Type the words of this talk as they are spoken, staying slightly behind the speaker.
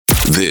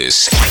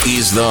This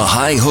is the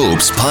High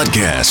Hopes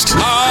Podcast.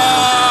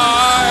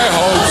 High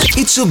Hopes.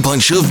 It's a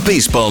bunch of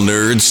baseball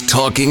nerds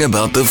talking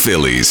about the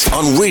Phillies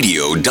on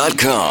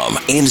radio.com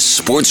and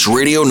Sports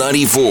Radio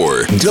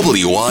 94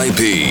 WIP.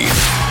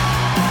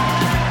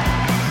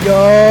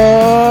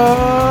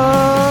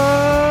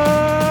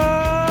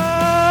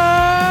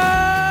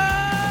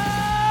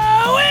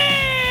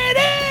 It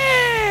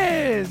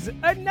is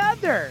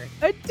another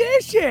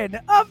edition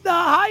of the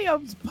High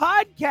Hopes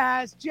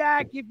Podcast.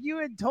 Jack, if you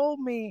had told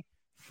me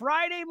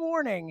Friday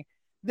morning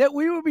that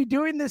we would be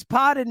doing this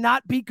pod and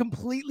not be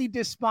completely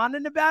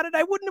despondent about it,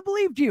 I wouldn't have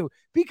believed you,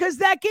 because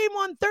that game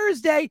on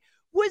Thursday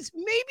was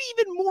maybe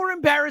even more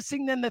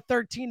embarrassing than the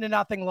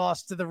 13-0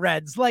 loss to the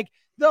Reds. Like,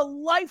 the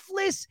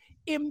lifeless,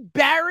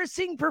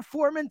 embarrassing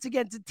performance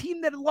against a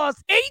team that had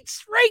lost 8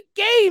 straight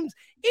games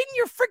in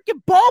your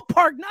freaking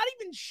ballpark, not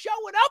even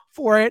showing up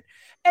for it.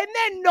 And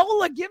then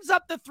Nola gives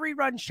up the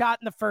 3-run shot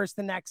in the first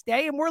the next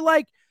day. And we're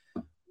like,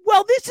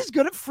 well, this is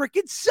going to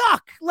freaking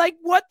suck. Like,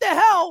 what the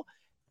hell?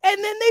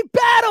 And then they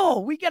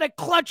battle. We get a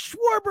clutch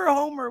Schwarber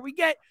homer. We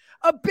get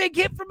a big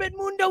hit from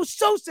Edmundo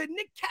Sosa.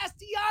 Nick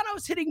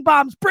Castellanos hitting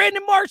bombs.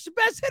 Brandon Marsh, the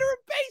best hitter in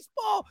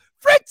baseball.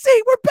 Fritzy,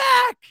 we're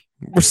back.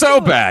 We're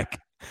so back.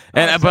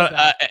 And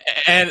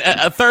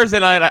Thursday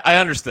night, I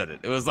understood it.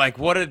 It was like,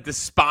 what a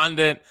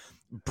despondent,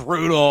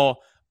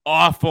 brutal,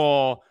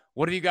 awful,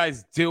 what are you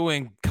guys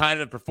doing kind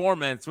of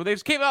performance where they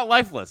just came out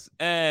lifeless.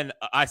 And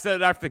I said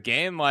it after the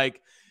game,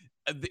 like,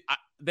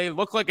 they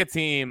look like a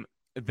team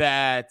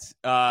that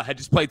had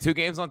just played 2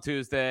 games on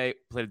Tuesday,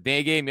 played a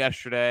day game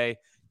yesterday.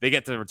 They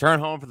get to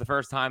return home for the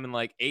first time in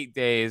like 8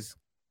 days,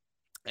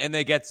 and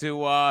they get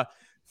to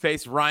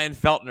face Ryan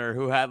Feltner,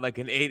 who had like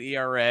an 8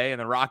 ERA, and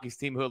the Rockies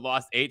team who had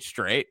lost 8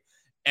 straight.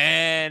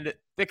 And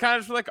they kind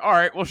of just were like, all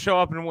right, we'll show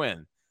up and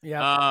win.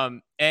 Yeah.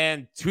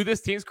 And to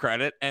this team's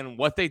credit, and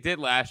what they did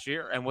last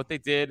year and what they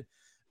did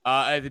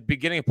at the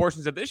beginning of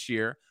portions of this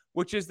year,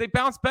 which is they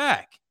bounced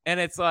back. And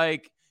it's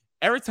like,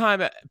 every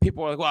time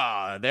people are like,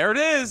 wow, there it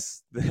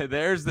is.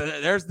 There's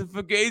the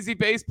Fugazi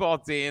baseball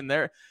team.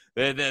 They're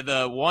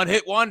the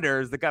one-hit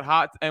wonders that got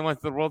hot and went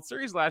to the World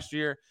Series last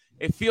year.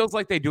 It feels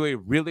like they do a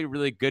really,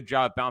 really good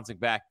job bouncing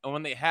back. And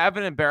when they have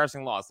an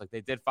embarrassing loss, like they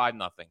did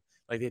 5-0,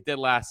 like they did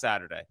last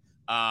Saturday,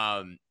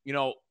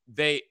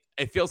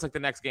 it feels like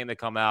the next game they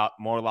come out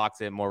more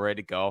locked in, more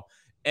ready to go.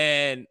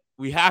 And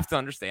we have to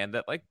understand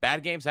that, like,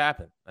 bad games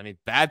happen. I mean,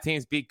 bad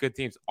teams beat good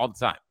teams all the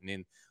time. I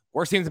mean,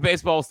 worst teams in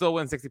baseball will still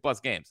win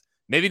 60-plus games.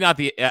 Maybe not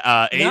the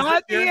A's.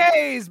 Not the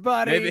A's,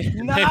 buddy.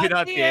 Maybe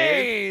not the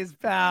A's,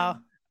 pal.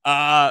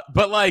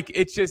 But like,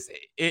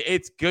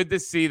 it's good to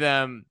see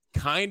them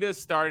kind of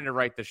starting to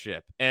right the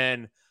ship.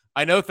 And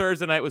I know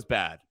Thursday night was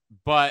bad,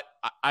 but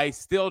I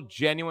still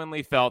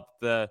genuinely felt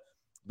the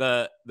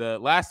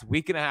last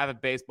week and a half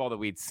of baseball that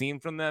we'd seen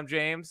from them,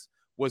 James,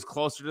 was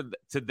closer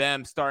to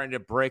them starting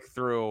to break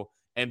through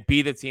and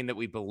be the team that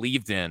we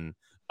believed in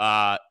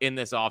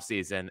this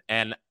offseason.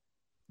 And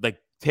like,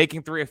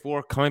 taking 3 or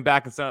 4, coming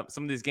back in some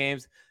of these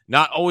games,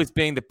 not always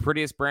being the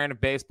prettiest brand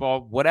of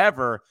baseball,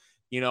 whatever.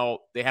 They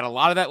had a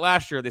lot of that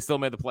last year. They still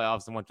made the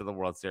playoffs and went to the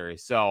World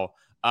Series. So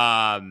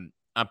I'm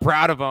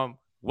proud of them.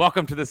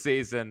 Welcome to the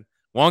season.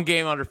 1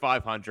 game under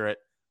 500.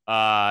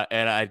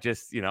 And I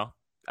just,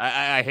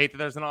 I hate that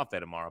there's an off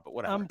day tomorrow, but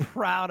whatever. I'm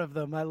proud of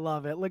them. I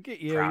love it. Look at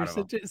you. You're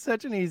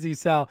such an easy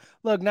sell.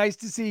 Look, nice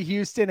to see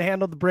Houston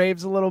handle the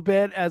Braves a little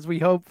bit as we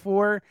hoped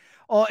for.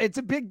 Oh, it's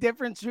a big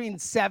difference between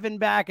 7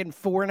 back and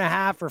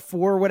 4.5 or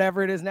 4,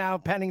 whatever it is now,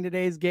 pending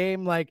today's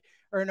game.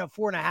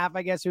 4.5,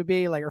 I guess it would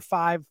be, or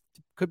 5,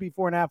 could be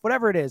 4.5,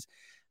 whatever it is.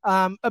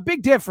 A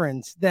big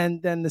difference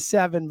than the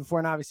 7 before,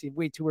 and obviously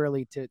way too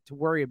early to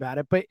worry about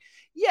it. But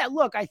yeah,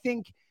 look, I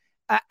think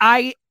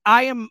I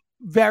am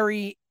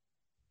very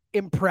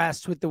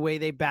impressed with the way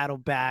they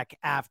battled back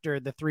after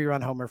the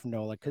 3-run homer from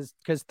Nola,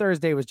 because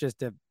Thursday was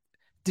just a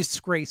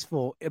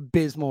disgraceful,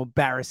 abysmal,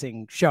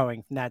 embarrassing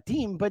showing from that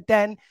team. But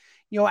then,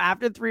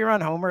 after the 3-run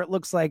homer, it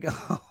looks like,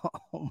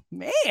 oh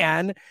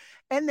man.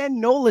 And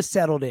then Nola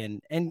settled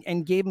in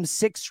and gave him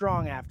 6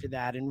 strong after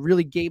that and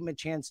really gave him a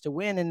chance to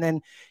win. And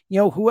then,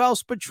 who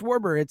else but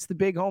Schwarber? It's the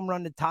big home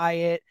run to tie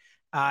it.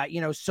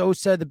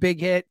 Sosa, the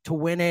big hit to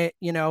win it,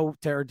 in the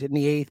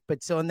 8th,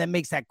 but so, and then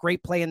makes that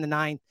great play in the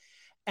 9th.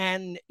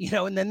 And,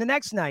 and then the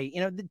next night,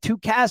 the 2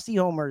 Casty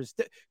homers,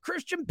 the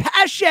Christian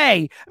Pache. I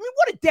mean,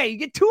 what a day. You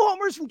get 2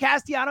 homers from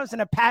Castellanos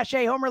and a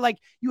Pache homer. Like,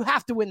 you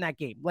have to win that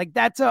game. Like,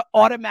 that's an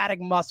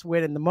automatic must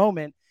win in the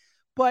moment.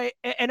 But,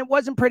 and it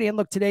wasn't pretty. And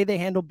look, today they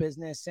handled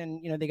business and,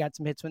 they got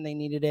some hits when they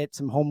needed it,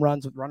 some home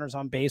runs with runners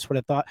on base. Would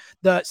have thought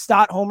the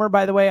Stott homer,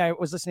 by the way, I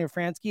was listening to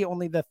Fransky,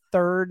 only the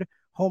 3rd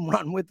home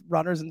run with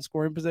runners in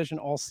scoring position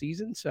all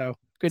season. So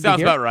good.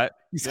 Sounds about right.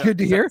 It's good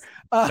to hear.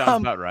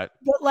 Sounds about right.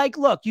 But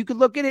look, you could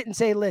look at it and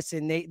say,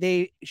 listen,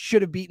 they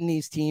should have beaten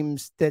these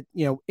teams that,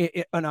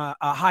 on a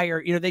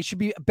higher, they should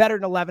be better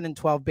than 11 and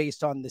 12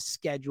 based on the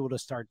schedule to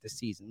start the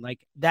season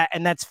like that.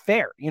 And that's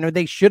fair.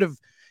 They should have,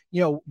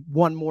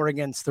 won more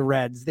against the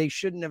Reds. They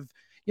shouldn't have,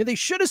 they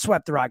should have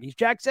swept the Rockies.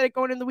 Jack said it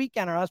going in the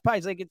weekend, or else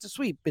probably like, it's a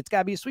sweep. It's got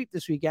to be a sweep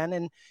this weekend.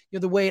 And,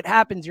 the way it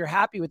happens, you're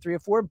happy with 3 or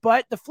 4.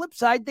 But the flip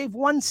side, they've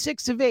won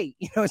 6 of 8.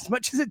 As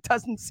much as it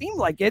doesn't seem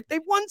like it,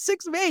 they've won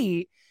 6 of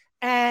 8.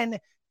 And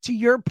to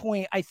your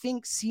point, I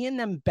think seeing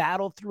them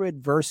battle through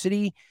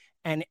adversity,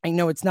 and I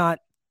know it's not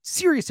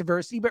serious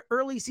adversity, but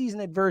early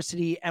season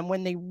adversity, and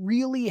when they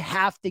really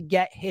have to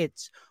get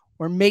hits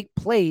or make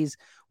plays,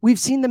 we've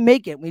seen them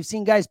make it. We've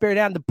seen guys bear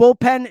down. The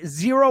bullpen,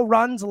 0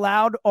 runs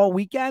allowed all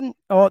weekend.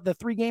 Oh, the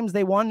 3 games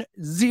they won,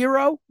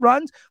 0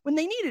 runs when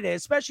they needed it,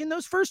 especially in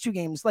those first 2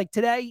 games. Like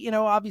today,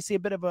 obviously a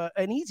bit of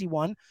an easy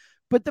one,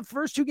 but the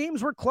first 2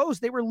 games were close.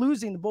 They were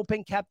losing. The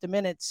bullpen kept them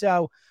in it.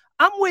 So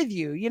I'm with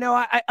you.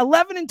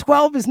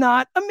 11-12 is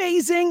not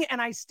amazing,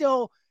 and I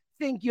still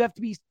think you have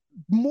to be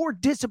more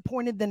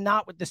disappointed than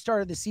not with the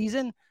start of the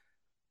season.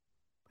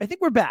 I think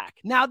we're back.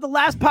 Now, the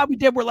last pod we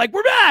did, we're like,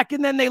 we're back.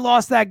 And then they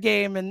lost that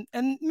game, and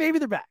maybe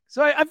they're back.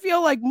 So I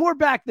feel like more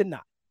back than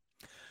not.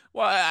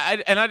 Well,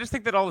 I just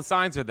think that all the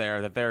signs are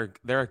there that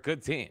they're a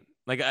good team.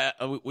 Like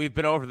we've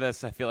been over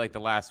this. I feel like the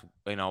last,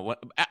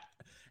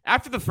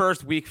 after the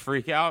first week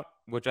freak out,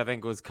 which I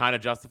think was kind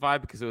of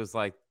justified because it was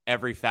like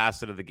every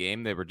facet of the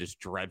game they were just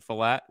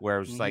dreadful at, where it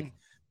was just like,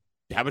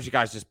 how about you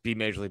guys just be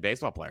Major League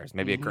Baseball players?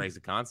 Maybe a crazy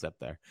concept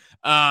there.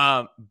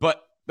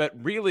 But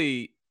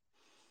really,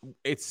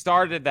 it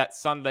started that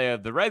Sunday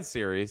of the Red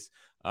Series.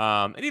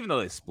 And even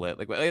though they split,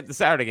 like the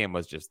Saturday game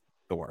was just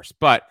the worst.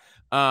 But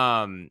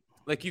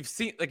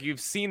you've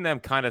seen them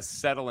kind of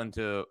settle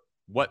into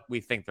what we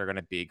think they're going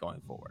to be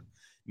going forward.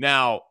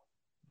 Now,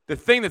 the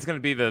thing that's going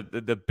to be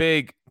the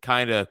big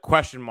kind of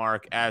question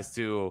mark as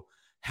to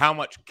how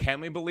much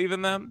can we believe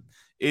in them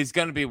is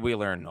going to be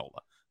Wheeler and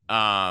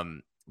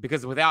Nola.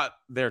 Because without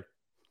their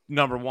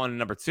number 1 and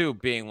number 2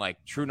 being like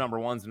true number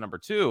 1s and number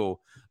 2,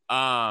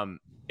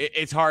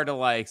 it's hard to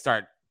like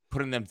start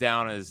putting them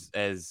down as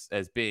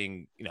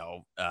being,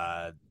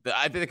 I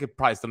think they could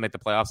probably still make the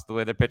playoffs the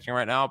way they're pitching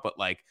right now, but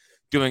like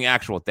doing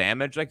actual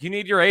damage. Like you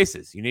need your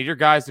aces, you need your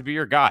guys to be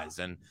your guys.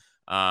 And,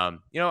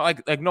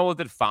 like Nola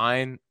did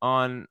fine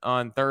on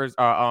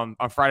Thursday, on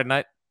Friday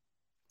night.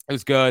 It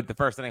was good. The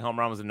first inning home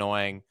run was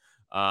annoying.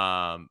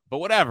 But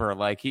whatever,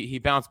 like he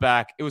bounced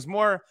back. It was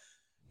more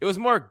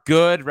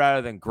good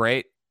rather than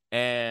great.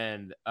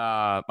 And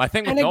I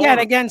think, and again,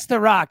 against the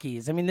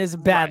Rockies, I mean, there's a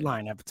bad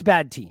lineup. It's a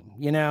bad team.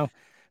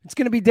 It's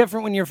going to be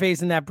different when you're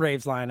facing that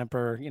Braves lineup,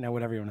 or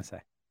whatever you want to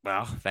say.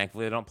 Well,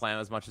 thankfully they don't play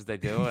them as much as they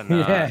do. And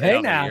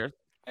hey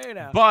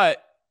now.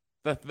 But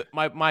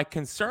my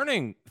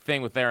concerning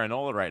thing with Aaron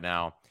Nola right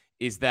now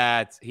is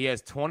that he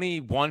has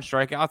 21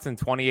 strikeouts in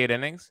 28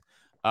 innings.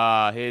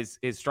 His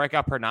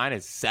strikeout per 9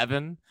 is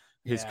 7.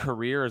 His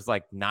career is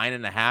like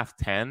 9.5,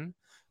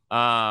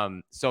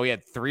 10. So he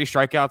had 3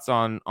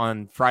 strikeouts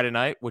on Friday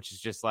night, which is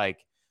just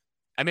like,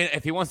 I mean,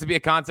 if he wants to be a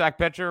contact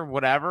pitcher,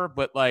 whatever,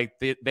 but like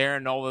the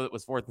Aaron Nola that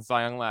was 4th in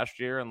Cy Young last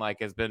year and like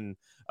has been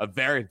a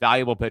very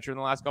valuable pitcher in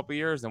the last couple of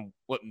years. And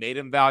what made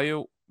him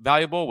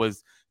valuable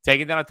was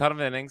taking down a ton of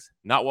innings,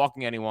 not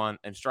walking anyone,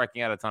 and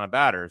striking out a ton of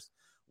batters.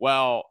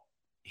 Well,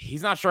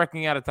 he's not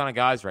striking out a ton of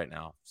guys right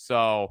now.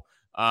 So,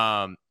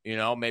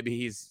 maybe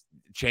he's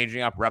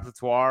changing up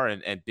repertoire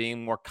and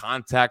being more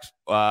contact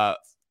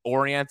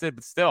oriented,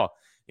 but still,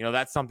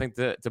 that's something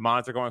to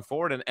monitor going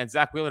forward. And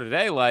Zach Wheeler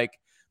today, like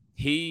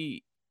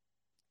he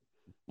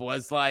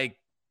was like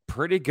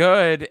pretty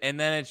good, and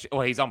then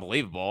he's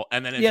unbelievable.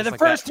 And then the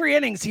first 3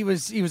 innings he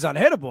was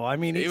unhittable. I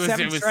mean,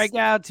 7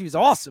 strikeouts. He was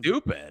awesome.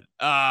 Stupid.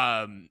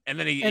 And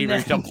then he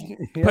reached up,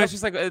 but it's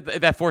just like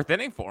that 4th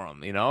inning for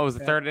him. It was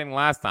the 3rd inning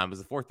last time. It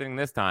was the 4th inning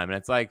this time, and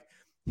it's like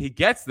he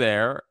gets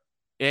there,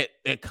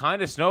 it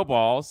kind of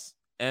snowballs,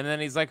 and then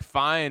he's like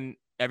fine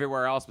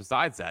everywhere else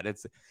besides that.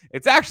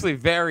 It's actually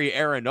very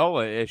Aaron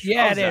Nola-ish.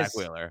 Yeah, it Zach is.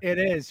 Wheeler. It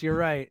is. You're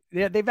right.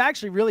 Yeah, they've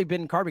actually really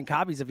been carbon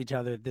copies of each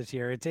other this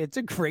year. It's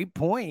a great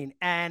point.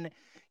 And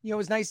it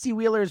was nice to see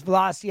Wheeler's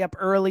velocity up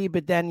early,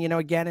 but then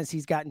again, as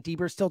he's gotten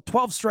deeper, still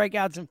 12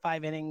 strikeouts in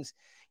 5 innings.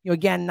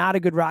 Again, not a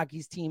good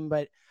Rockies team,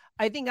 but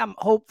I think I'm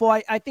hopeful.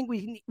 I think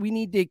we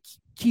need to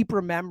keep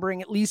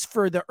remembering, at least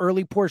for the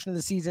early portion of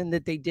the season,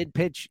 that they did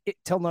pitch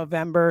till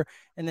November,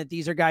 and that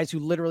these are guys who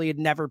literally had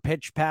never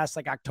pitched past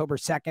like October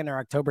 2nd or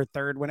October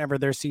 3rd, whenever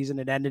their season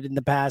had ended in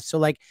the past. So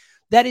like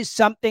that is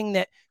something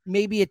that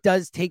maybe it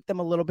does take them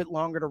a little bit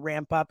longer to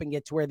ramp up and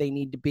get to where they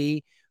need to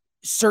be.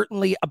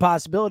 Certainly a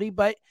possibility,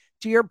 but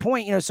to your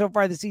point, so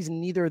far this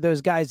season, neither of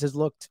those guys has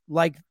looked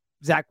like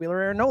Zach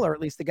Wheeler or Nola, or at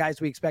least the guys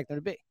we expect them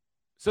to be.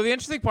 So the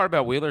interesting part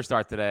about Wheeler's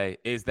start today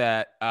is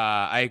that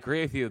I agree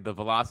with you. The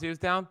velocity was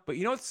down, but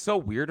what's so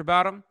weird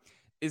about him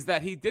is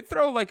that he did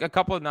throw like a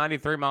couple of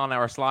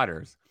 93-mile-an-hour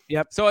sliders.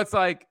 Yep. So it's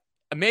like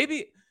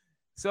maybe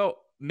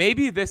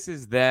this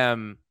is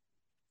them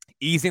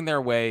easing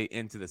their way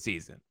into the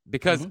season,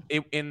 because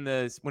when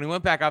he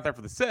went back out there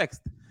for the 6th,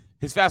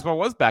 his fastball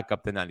was back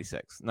up to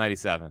 96,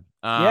 97.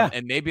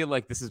 And maybe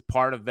like this is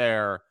part of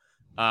their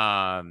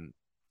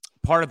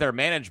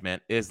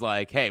management is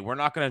like, hey, we're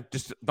not going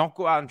to don't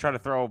go out and try to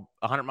throw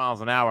 100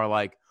 miles an hour,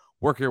 like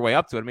work your way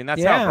up to it. I mean,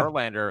 that's how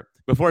Verlander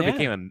before he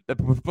became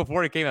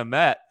a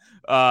Met.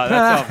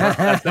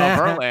 That's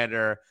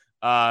Verlander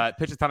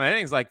pitched a ton of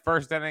innings, like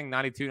first inning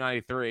 92,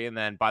 93, and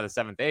then by the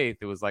 7th, 8th,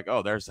 it was like,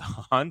 oh, there's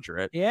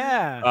 100.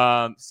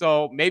 Yeah.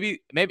 So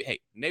maybe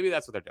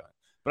that's what they're doing.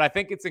 But I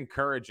think it's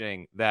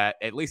encouraging that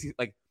at least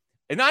like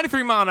a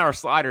 93-mile-an-hour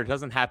slider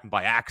doesn't happen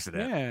by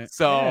accident.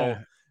 Yeah.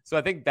 So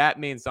I think that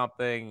means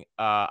something.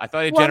 I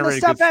thought it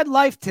generated. The stuff had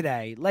life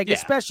today,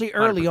 especially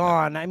early 100%.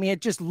 On. I mean,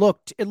 it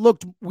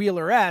looked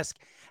Wheeler-esque.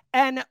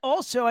 And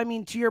also, I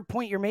mean, to your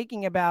point you're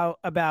making about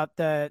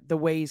the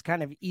way he's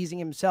kind of easing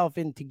himself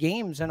into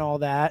games and all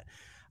that,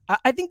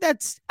 I think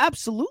that's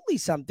absolutely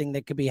something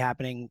that could be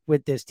happening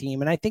with this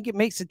team. And I think it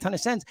makes a ton of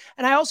sense.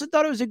 And I also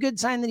thought it was a good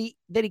sign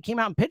that he came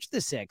out and pitched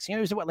the 6. You know,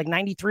 it was like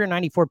 93 or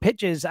 94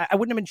 pitches. I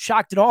wouldn't have been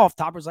shocked at all if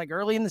Topper's like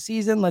early in the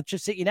season, let's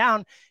just sit you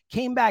down,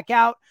 came back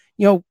out,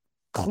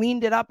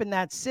 cleaned it up in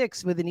that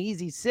 6 with an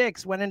easy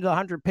 6, went into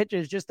 100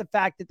 pitches. Just the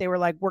fact that they were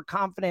like, we're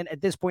confident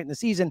at this point in the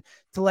season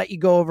to let you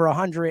go over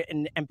 100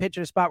 and pitch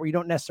at a spot where you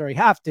don't necessarily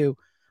have to.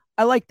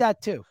 I like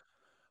that too.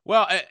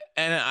 Well,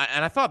 and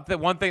I thought that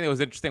one thing that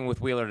was interesting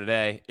with Wheeler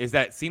today is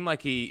that it seemed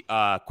like he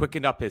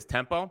quickened up his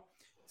tempo.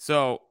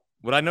 So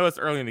what I noticed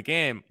early in the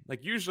game,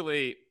 like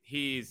usually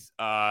he's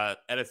at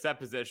a set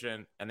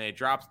position and then he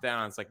drops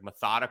down. It's like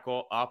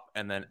methodical up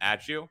and then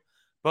at you.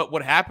 But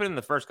what happened in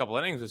the first couple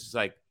innings was just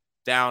like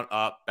down,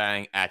 up,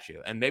 bang, at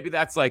you. And maybe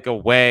that's like a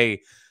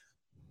way,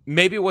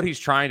 maybe what he's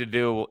trying to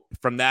do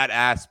from that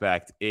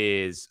aspect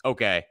is,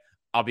 okay,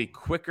 I'll be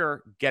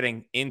quicker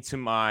getting into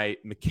my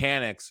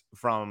mechanics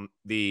from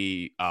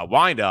the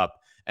windup.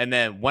 And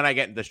then when I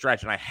get into the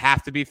stretch and I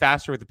have to be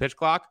faster with the pitch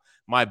clock,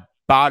 my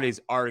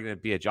body's already going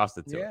to be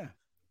adjusted to it.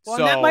 Well,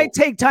 so, that might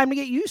take time to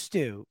get used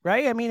to,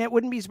 right? I mean, it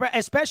wouldn't be,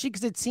 especially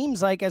because it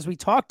seems like, as we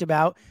talked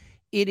about,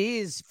 it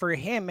is for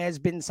him has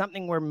been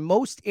something where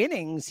most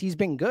innings he's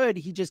been good.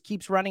 He just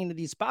keeps running into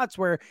these spots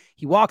where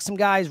he walks some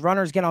guys,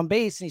 runners get on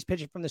base, and he's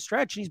pitching from the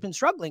stretch, and he's been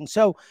struggling.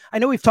 So I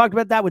know we've talked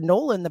about that with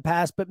Nola in the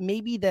past, but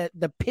maybe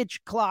the pitch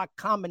clock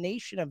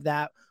combination of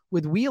that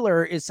with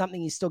Wheeler is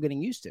something he's still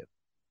getting used to.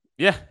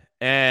 Yeah,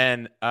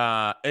 and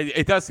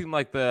it does seem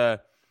like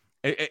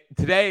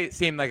today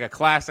seemed like a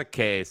classic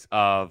case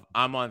of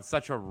I'm on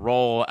such a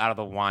roll out of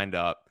the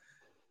windup.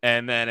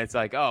 And then it's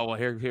like, oh, well,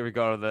 here we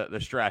go to the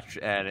stretch,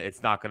 and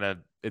it's not gonna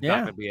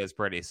be as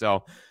pretty.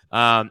 So,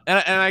 and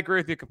I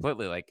agree with you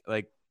completely.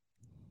 Like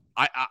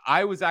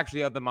I was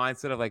actually of the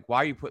mindset of like, why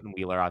are you putting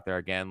Wheeler out there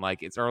again?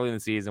 Like, it's early in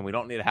the season, we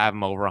don't need to have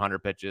him over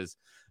 100 pitches.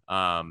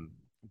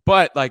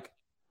 But like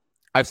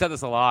I've said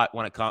this a lot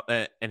when it comes,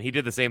 and he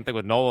did the same thing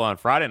with Nola on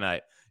Friday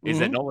night. Is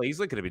that Nola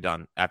easily could have been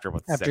done after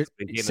 6?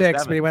 But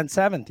he went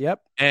 7th.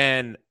 Yep.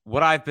 And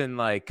what I've been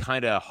like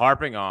kind of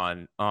harping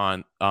on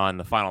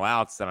the final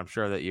outs that I'm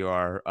sure that you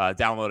are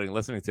downloading and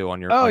listening to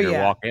on your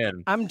walk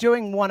in. I'm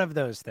doing one of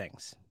those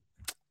things.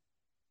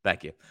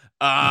 Thank you.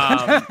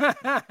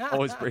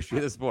 Always appreciate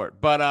the support.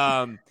 But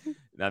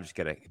no, I'm just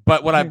kidding.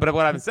 But what I've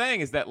been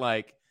saying is that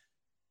like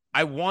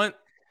I want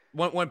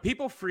when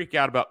people freak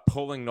out about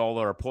pulling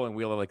Nola or pulling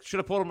Wheeler, like should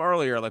have pulled him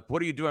earlier. Like,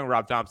 what are you doing,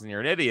 Rob Thompson?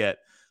 You're an idiot.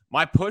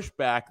 My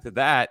pushback to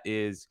that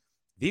is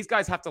these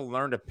guys have to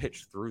learn to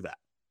pitch through that.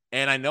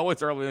 And I know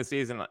it's early in the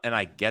season and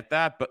I get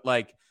that, but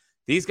like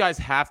these guys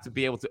have to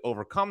be able to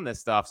overcome this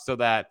stuff so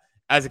that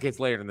as it gets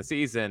later in the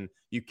season,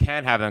 you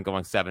can have them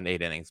going 7,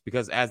 8 innings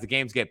because as the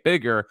games get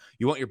bigger,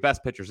 you want your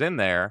best pitchers in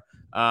there.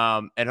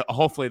 And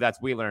hopefully that's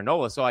Wheeler and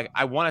Nola. So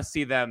I want to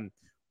see them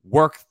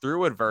work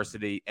through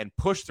adversity and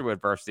push through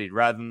adversity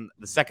rather than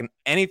the second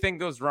anything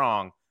goes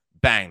wrong,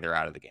 bang, they're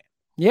out of the game.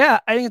 Yeah,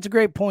 I think it's a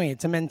great point.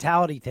 It's a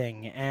mentality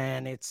thing,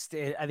 and I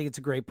think it's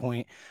a great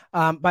point.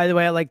 By the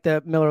way, I like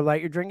the Miller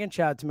Lite you're drinking.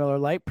 Shout out to Miller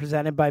Lite,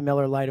 presented by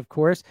Miller Lite, of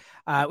course.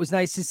 It was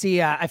nice to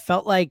see. I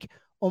felt like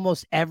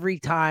almost every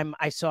time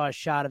I saw a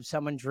shot of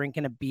someone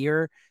drinking a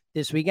beer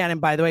this weekend, and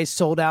by the way,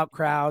 sold out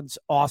crowds.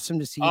 Awesome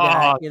to see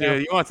that. You know,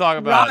 you want to talk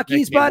about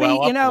Rockies, buddy?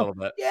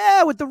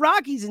 Yeah, with the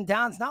Rockies in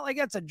town, it's not like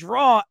that's a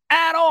draw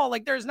at all.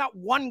 Like, there's not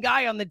one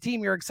guy on the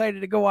team you're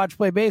excited to go watch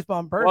play baseball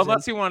in person. Well,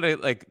 unless you want to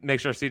like make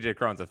sure CJ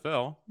Cron's a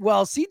Phil.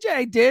 Well,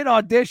 CJ did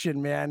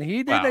audition, man.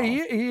 He did.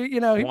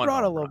 Wow. He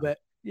brought a little bit.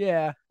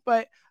 Yeah,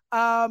 but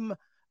I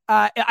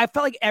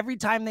felt like every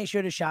time they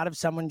showed a shot of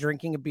someone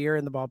drinking a beer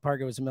in the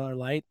ballpark, it was a Miller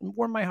Lite. It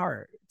warmed my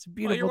heart. It's a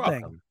beautiful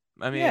thing. Welcome.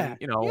 I mean,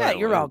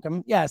 you're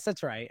welcome. Yes,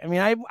 that's right. I mean,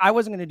 I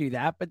wasn't going to do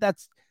that, but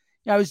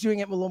I was doing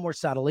it a little more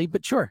subtly,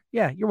 but sure.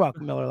 Yeah, you're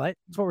welcome, Miller Lite.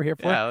 That's what we're here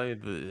for. Yeah,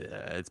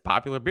 it's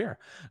popular beer.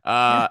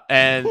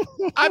 And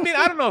I mean,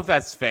 I don't know if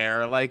that's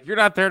fair. Like, you're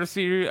not there to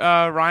see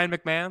Ryan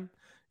McMahon.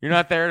 You're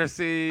not there to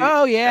see.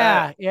 Oh,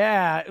 yeah.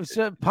 It was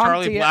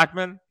Charlie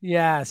Blackmon.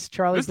 Yes,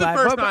 Charlie This is the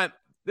first time.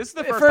 This is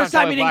the first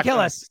time he didn't kill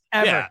us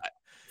ever. Yeah,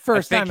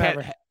 first time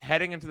ever.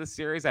 Heading into the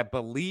series, I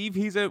believe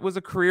was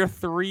a career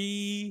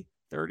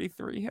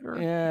 333 hitter.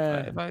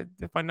 Yeah.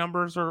 If my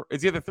numbers are,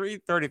 it's either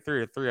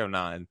 333 or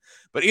 309.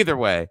 But either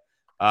way,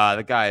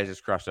 the guy has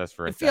just crushed us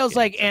for it. Feels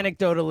like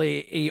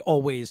anecdotally he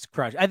always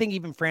crushed. I think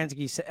even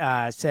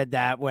Franzke said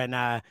that when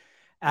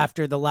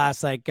after the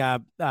last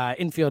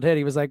infield hit.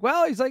 He was like,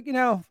 well, he's like,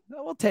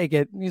 we'll take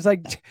it. And he's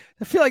like,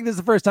 I feel like this is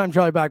the first time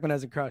Charlie Blackmon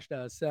hasn't crushed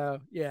us. So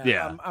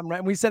yeah. I'm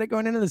right. We said it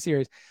going into the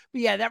series,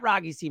 but yeah, that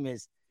Rockies team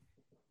is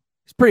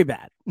pretty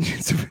bad.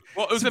 It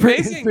was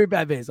amazing. It's pretty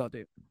bad baseball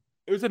team.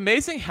 It was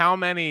amazing how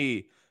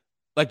many,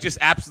 just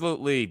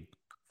absolutely,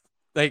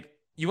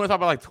 you want to talk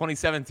about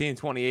 2017,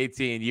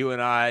 2018, you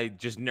and I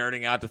just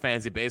nerding out to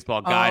fantasy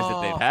baseball guys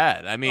that they've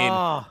had. I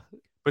mean,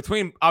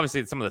 between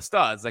obviously some of the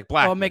studs like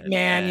Blackmon.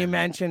 McMahon, you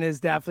mentioned, is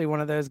definitely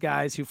one of those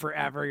guys who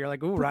forever you're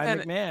like, ooh, Ryan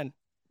McMahon.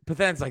 But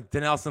then it's like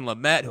Dinelson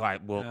Lamet, who I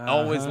will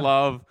always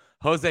love,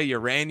 Jose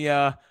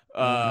Urania,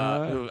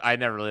 who I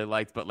never really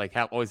liked, but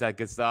always had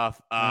good stuff.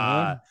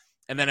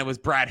 And then it was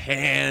Brad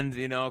Hand,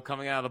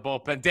 coming out of the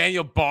bullpen.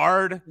 Daniel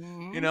Bard,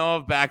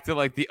 back to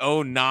the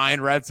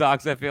 2009 Red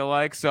Sox, I feel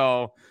like.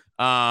 So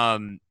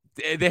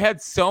they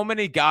had so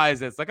many guys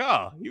that's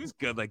he was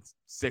good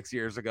 6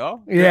 years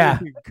ago. Yeah.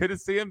 Couldn't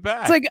see him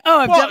back. It's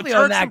I'm definitely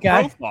on that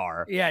guy.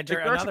 Profar. Yeah,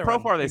 Jurickson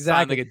Profar, they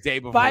signed a day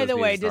before. By the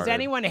way, does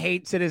anyone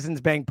hate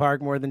Citizens Bank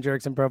Park more than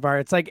Jurickson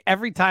Profar? It's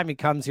every time he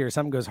comes here,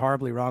 something goes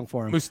horribly wrong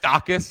for him.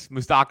 Moustakis is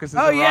Moustakis.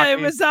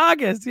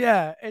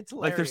 Yeah, it's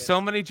hilarious. There's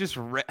so many just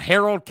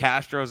Harold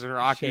Castro's in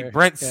Rocky. Sure.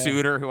 Brent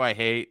Suter, who I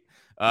hate.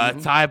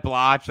 Ty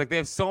Bloch, they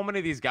have so many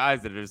of these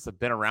guys that have just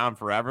been around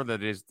forever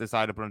that they just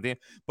decided to put on the team.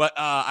 But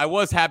I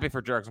was happy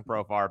for Jurickson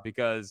Profar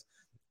because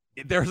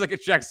there was a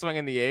check swing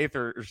in the 8th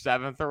or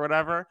 7th or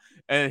whatever,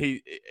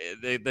 and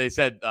they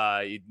said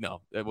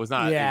no, it was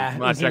not. Yeah, it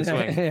was not check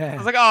swing. Yeah. I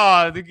was like,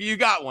 oh, you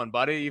got one,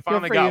 buddy. You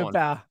finally got one.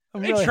 Pal.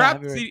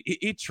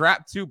 He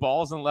trapped 2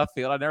 balls in left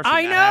field. I've never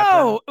seen that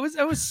happen.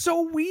 It was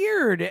so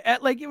weird.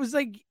 It was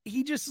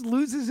he just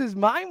loses his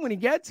mind when he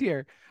gets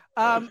here.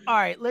 All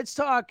right, let's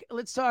talk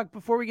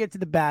before we get to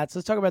the bats.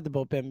 Let's talk about the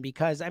bullpen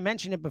because I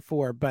mentioned it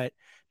before, but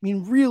I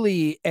mean,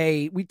 really,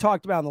 we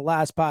talked about in the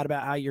last pod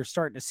about how you're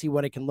starting to see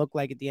what it can look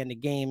like at the end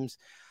of games.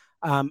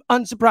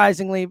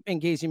 Unsurprisingly,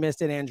 in case you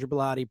missed it, Andrew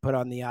Bellotti put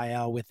on the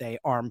IL with a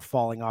arm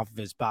falling off of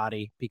his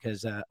body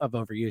because of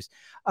overuse.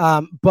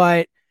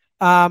 But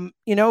the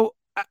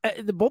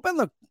bullpen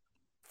looked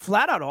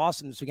flat out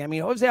awesome this weekend. I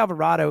mean, Jose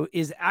Alvarado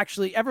is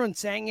actually, everyone's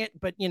saying it,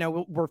 but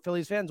we're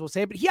Phillies fans, we'll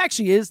say it, but he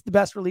actually is the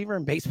best reliever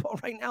in baseball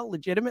right now,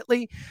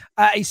 legitimately.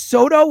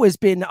 Soto has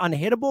been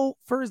unhittable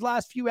for his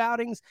last few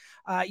outings.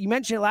 You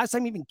mentioned it last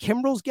time, even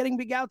Kimbrel's getting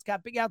big outs,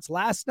 got big outs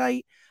last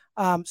night.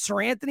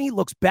 Sir Anthony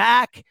looks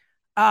back.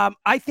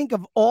 I think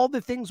of all the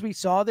things we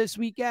saw this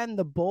weekend,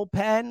 the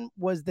bullpen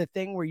was the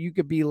thing where you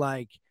could be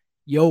like,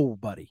 yo,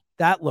 buddy,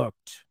 that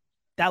looked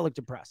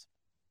impressive.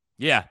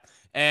 Yeah.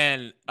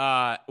 And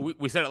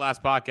we said it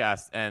last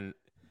podcast, and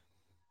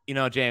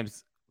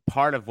James,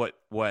 part of what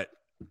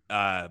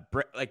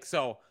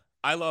so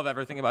I love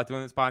everything about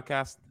doing this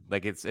podcast.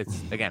 It's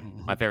again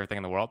my favorite thing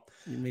in the world.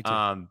 Me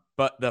too.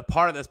 But the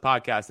part of this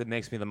podcast that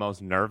makes me the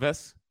most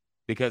nervous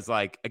because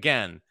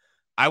again,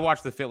 I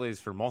watch the Phillies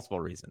for multiple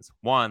reasons.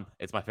 One,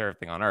 it's my favorite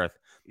thing on earth.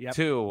 Yep.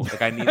 Two,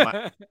 I need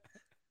my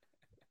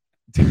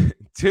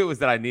Two is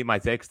that I need my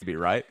takes to be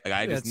right.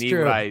 I just need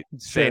what I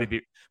say to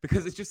be.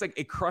 Because it's just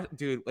it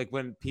dude,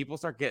 when people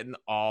start getting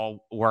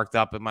all worked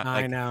up in my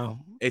I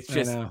know. It's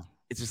just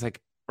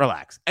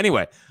relax.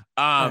 Anyway,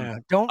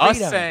 don't read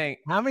them. Saying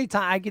how many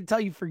times I can tell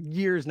you for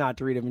years not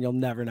to read them and you'll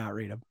never not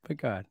read them. But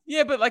God.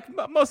 Yeah, but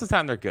most of the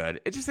time they're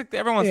good. It's just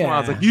every once in a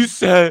while it's you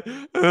said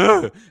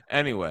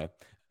anyway.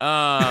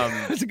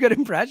 It's a good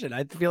impression.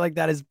 I feel like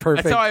that is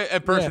perfect. That's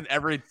how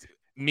every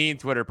mean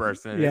Twitter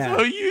person is.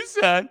 Oh, you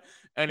said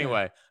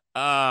anyway.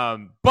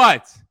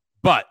 But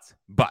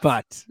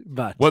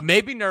what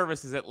made me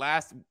nervous is that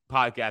last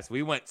podcast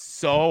we went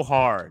so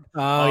hard.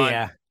 Oh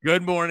yeah.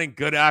 Good morning,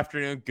 good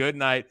afternoon, good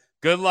night.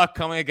 Good luck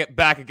coming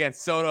back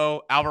against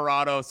Soto,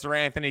 Alvarado, Sir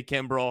Anthony,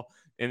 Kimbrel,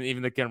 and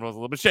even the Kimbrel's a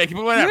little bit shaky,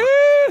 but whatever.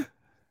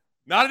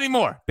 Not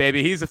anymore,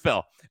 baby. He's a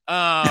Phil.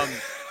 Craig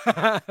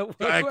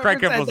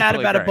Kimbrel's that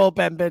about great. A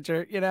bullpen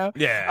pitcher, Yeah.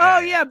 Oh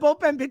yeah,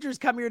 bullpen pitchers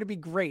come here to be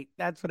great.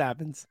 That's what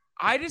happens.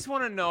 I just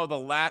want to know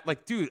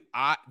dude,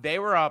 they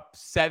were up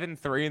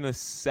 7-3 in the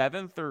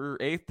 7th or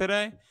 8th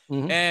today.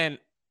 Mm-hmm. And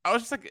I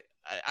was just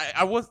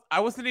I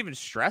wasn't even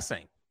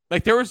stressing.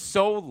 There was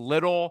so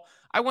little.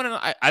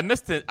 I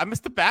missed it. I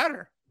missed the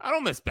batter. I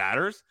don't miss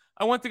batters.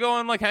 I went to go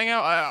and hang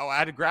out. I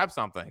had to grab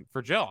something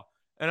for Jill.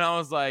 And I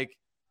was like,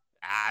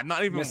 I'm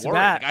not even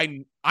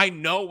worried. I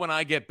know when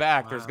I get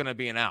back, there's going to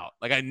be an out.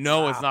 I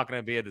know it's not going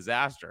to be a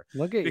disaster.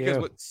 Look at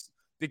you.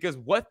 Because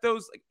what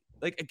those,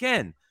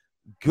 again,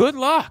 good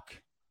luck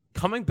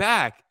coming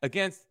back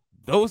against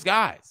those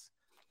guys.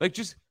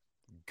 Just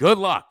good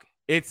luck.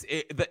 It's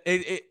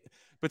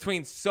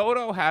between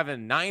Soto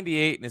having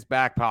 98 in his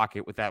back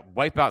pocket with that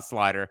wipeout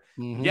slider.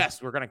 Mm-hmm.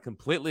 Yes, we're going to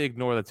completely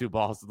ignore the 2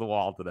 balls to the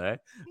wall today.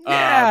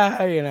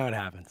 Yeah, it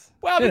happens.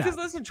 Well, because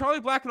listen,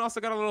 Charlie Blackmon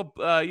also got a little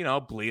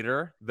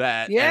bleeder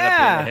that ended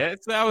up being a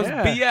hit. So that was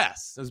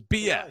BS. It was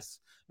BS.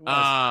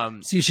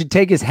 So you should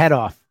take his head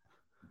off.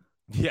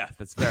 Yeah,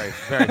 that's very,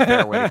 very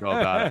fair way to go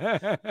about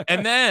it.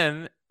 And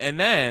then,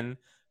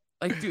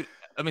 dude,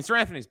 I mean, Sir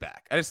Anthony's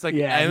back. I just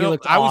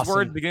I was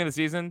worried at the beginning of the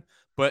season,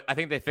 but I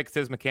think they fixed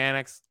his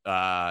mechanics.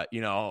 I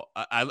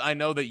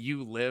know that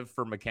you live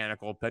for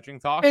mechanical pitching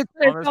talk on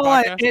this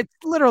podcast. It's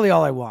literally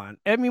all I want.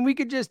 I mean, we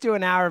could just do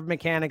an hour of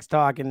mechanics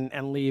talk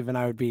and leave, and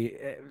I would be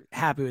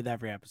happy with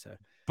every episode.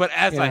 But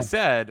as I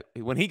said,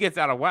 when he gets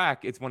out of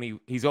whack, it's when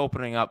he's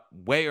opening up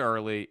way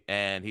early,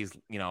 and he's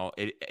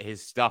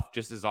his stuff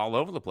just is all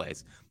over the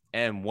place.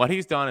 And what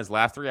he's done his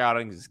last 3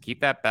 outings is keep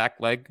that back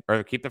leg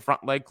or keep the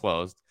front leg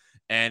closed,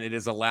 and it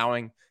is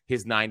allowing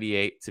his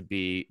 98 to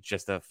be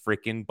just a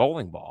freaking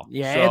bowling ball.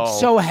 Yeah, it's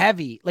so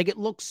heavy. Like, it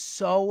looks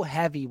so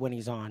heavy when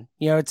he's on.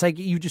 It's like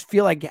you just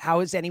feel like, how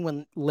does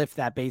anyone lift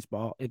that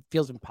baseball? It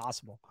feels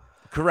impossible.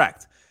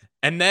 Correct.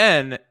 And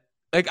then,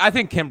 I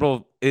think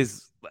Kimbrel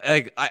is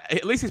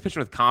at least he's pitching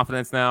with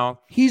confidence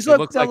now. He's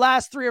looked the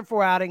last 3 or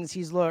 4 outings.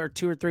 He's or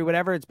 2 or 3,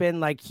 whatever it's been.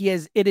 Like,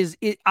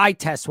 eye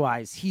test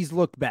wise, he's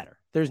looked better.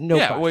 There's no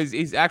question. Well,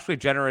 he's actually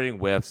generating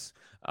whiffs.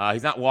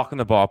 He's not walking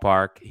the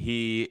ballpark.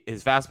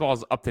 His fastball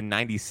is up to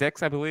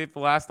 96, I believe, the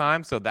last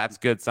time. So that's a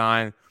good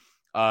sign.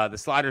 The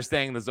slider's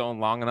staying in the zone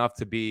long enough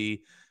to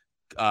be,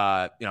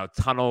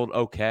 tunneled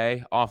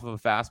okay off of a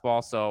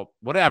fastball. So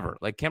whatever.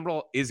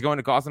 Kimbrel is going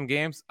to cost some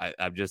games.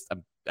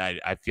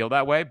 I feel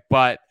that way.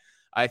 But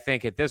I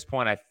think at this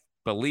point, I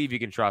believe you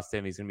can trust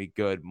him. He's going to be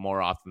good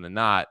more often than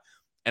not.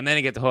 And then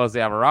you get to Jose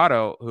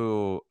Alvarado,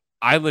 who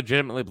I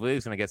legitimately believe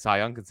is going to get Cy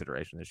Young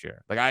consideration this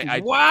year.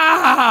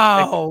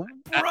 Wow,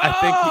 bro!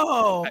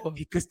 I think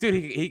because dude,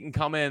 he can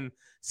come in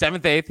 7th,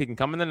 8th. He can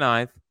come in the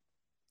 9th.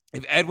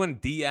 If Edwin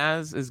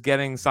Diaz is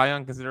getting Cy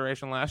Young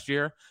consideration last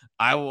year,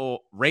 I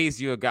will raise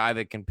you a guy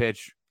that can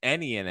pitch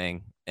any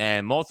inning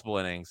and multiple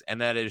innings,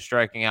 and that is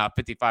striking out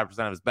 55%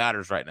 of his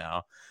batters right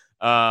now.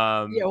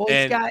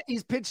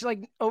 He's pitched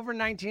over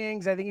 19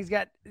 innings. I think he's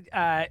got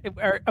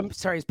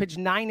he's pitched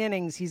 9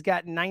 innings. He's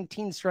got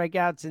 19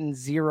 strikeouts and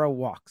 0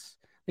 walks.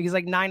 He's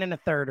 9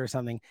 1/3 or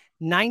something.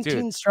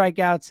 19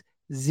 strikeouts,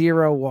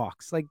 0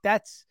 walks.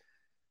 That's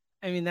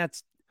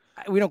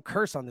we don't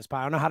curse on this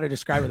pod. I don't know how to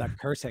describe it without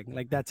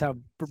cursing. That's how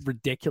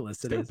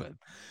ridiculous it is.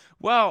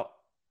 Well,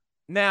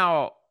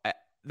 now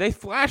they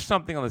flashed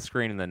something on the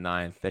screen in the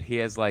 9th that he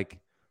has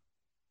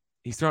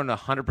he's throwing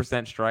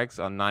 100% strikes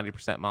on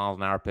 90% miles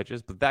an hour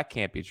pitches, but that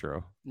can't be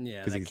true. Yeah,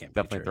 because he's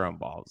definitely throwing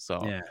balls. So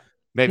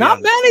maybe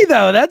not many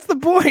though. That's the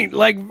point.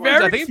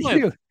 Very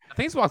few. I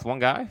think he's walked 1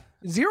 guy.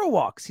 0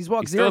 walks. He's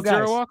walked 0 guys.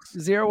 0 walks.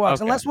 0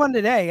 walks. Okay. Unless one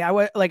today. I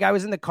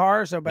was in the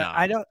car,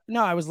 I don't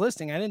know. I was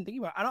listening. I didn't think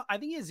about it. I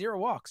think he has 0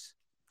 walks.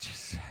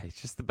 He's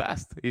just the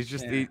best. He's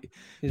just he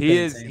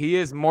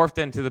is morphed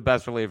into the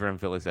best reliever in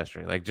Phillies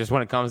history. Just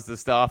when it comes to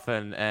stuff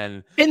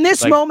and in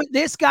this moment,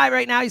 this guy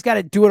right now, he's got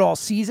to do it all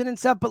season and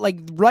stuff. But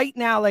right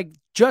now,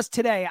 just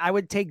today, I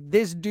would take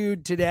this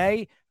dude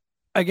today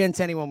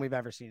against anyone we've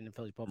ever seen in the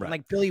Phillies bullpen.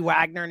 Right. Billy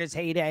Wagner in his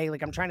heyday.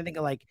 I'm trying to think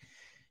of man.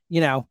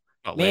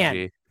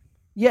 Leggy.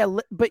 Yeah,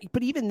 but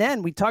even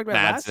then, we talked about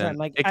it last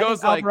time. It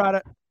goes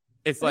Alvarado.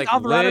 It's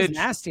Alvarado's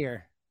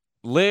nastier.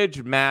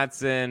 Lidge,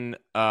 Madsen,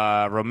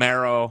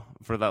 Romero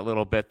for that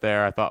little bit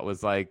there, I thought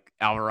was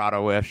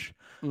Alvarado-ish.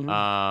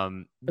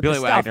 Mm-hmm. Billy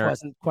Wagner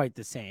wasn't quite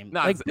the same.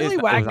 No, Billy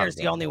Wagner is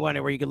the only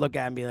one where you could look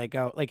at and be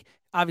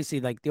obviously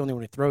the only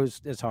one who throws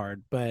as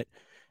hard. But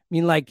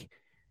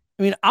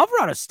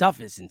Alvarado's stuff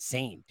is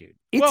insane, dude.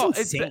 It's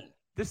insane.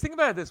 Just think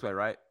about it this way,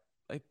 right?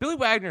 Billy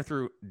Wagner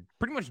threw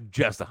pretty much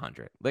just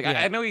 100.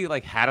 I know he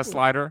had a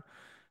slider,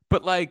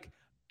 but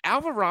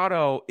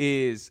Alvarado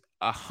is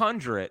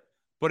 100.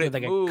 But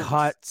it moves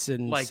cuts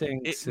and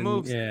sinks. It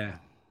moves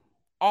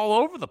all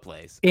over the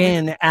place.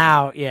 In,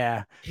 out,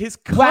 yeah. His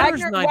cutter's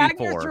 94.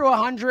 Wagner threw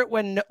 100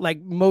 when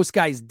most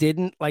guys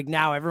didn't.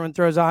 Now everyone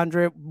throws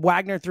 100.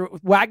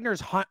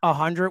 Wagner's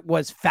 100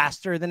 was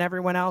faster than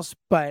everyone else,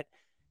 but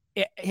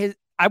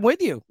I'm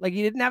with you.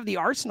 He didn't have the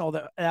arsenal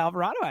that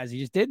Alvarado has. He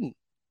just didn't.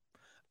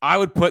 I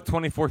would put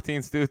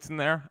 2014 Stutz in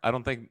there. I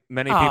don't think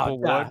many people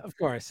would. Of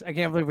course. I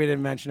can't believe we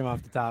didn't mention him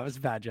off the top. It's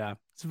a bad job.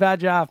 It's a bad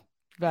job.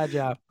 Bad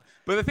job.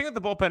 But the thing with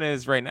the bullpen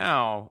is right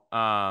now,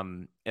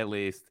 at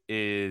least,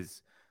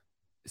 is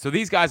so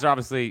these guys are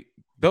obviously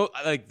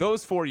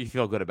those 4 you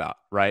feel good about,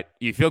 right?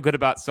 You feel good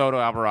about Soto,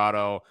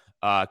 Alvarado,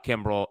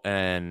 Kimbrel,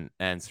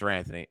 and Sir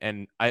Anthony.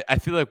 And I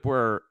feel like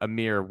we're a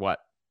mere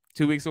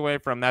 2 weeks away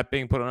from that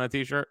being put on a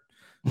t-shirt.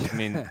 I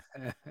mean,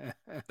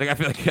 I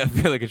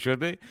feel like it should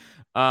be.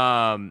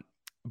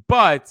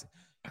 But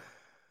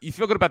you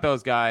feel good about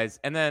those guys.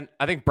 And then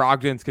I think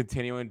Brogdon's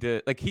continuing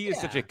to he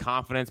is such a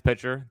confidence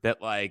pitcher that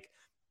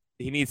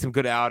he needs some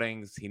good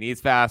outings. He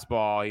needs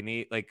fastball.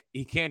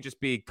 He can't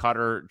just be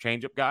cutter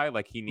changeup guy.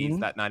 He needs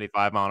that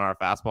 95 mile an hour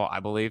fastball, I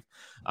believe,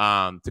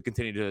 to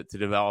continue to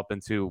develop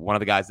into one of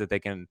the guys that they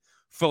can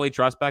fully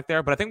trust back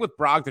there. But I think with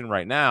Brogdon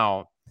right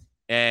now,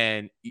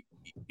 and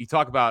you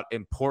talk about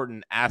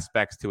important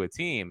aspects to a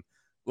team,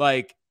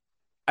 I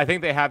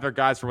think they have their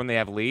guys for when they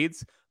have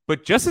leads.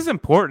 But just as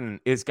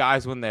important is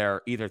guys when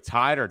they're either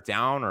tied or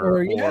down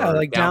or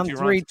down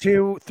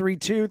 3-2,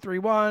 3-2,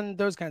 3-1,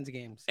 those kinds of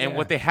games. And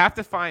what they have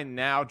to find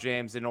now,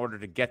 James, in order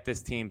to get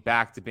this team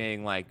back to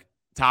being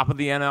top of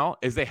the NL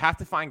is they have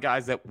to find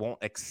guys that won't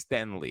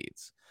extend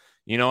leads.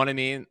 You know what I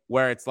mean?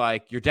 Where it's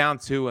like you're down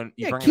 2 and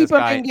you bring keep this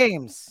guy in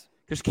games.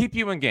 Just keep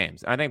you in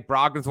games. I think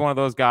Brogdon's one of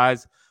those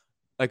guys.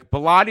 Like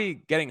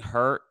Bilotti getting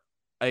hurt,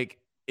 like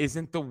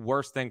isn't the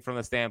worst thing from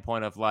the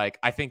standpoint of like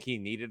I think he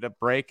needed a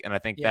break, and I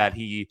think that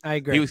I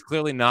agree. He was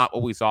clearly not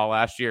what we saw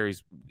last year.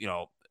 He's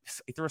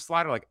he threw a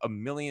slider like a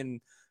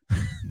million,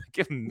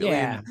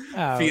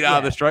 feet out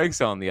of the strike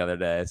zone the other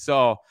day.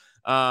 So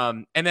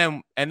and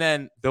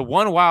then the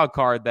one wild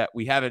card that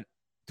we haven't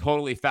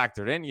totally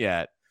factored in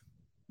yet,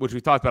 which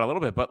we talked about a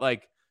little bit, but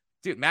like,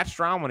 dude, Matt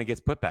Strahm when he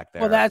gets put back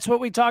there. Well, that's what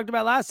we talked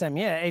about last time.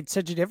 Yeah, it's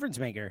such a difference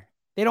maker.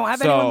 They don't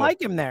have anyone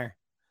like him there.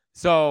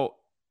 So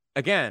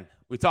again,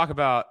 we talk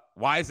about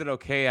why is it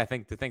okay, I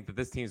think, to think that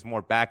this team's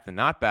more back than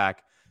not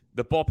back.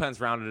 The bullpen's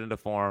rounded into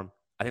form.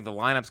 I think the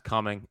lineup's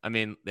coming. I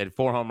mean, they had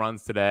 4 home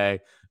runs today.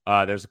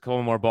 There's a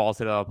couple more balls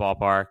hit out of the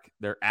ballpark.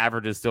 Their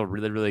average is still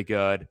really, really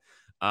good.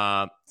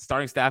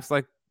 Starting staff's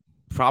like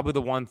probably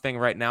the one thing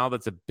right now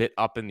that's a bit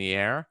up in the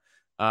air.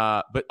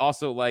 But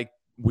also like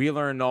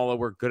Wheeler and Nola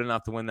were good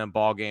enough to win them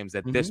ball games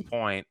at this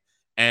point.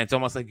 And it's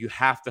almost like you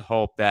have to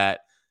hope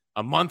that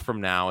a month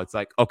from now, it's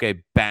like,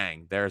 okay,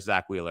 bang, there's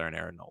Zach Wheeler and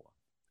Aaron Nola.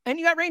 And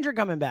you got Ranger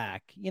coming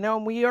back,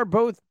 and we are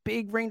both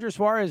big Ranger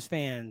Suarez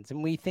fans.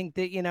 And we think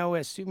that,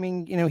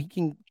 assuming, he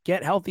can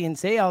get healthy and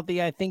stay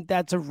healthy, I think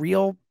that's a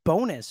real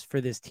bonus for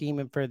this team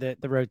and for the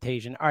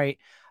rotation. All right.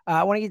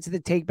 I want to get to the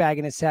take bag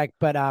in a sec,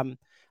 but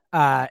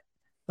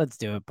let's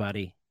do it,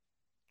 buddy.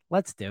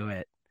 Let's do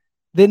it.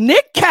 The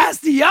Nick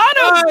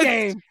Castellanos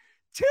game.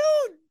 2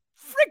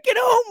 freaking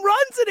home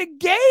runs in a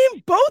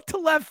game, both to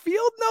left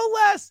field, no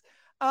less.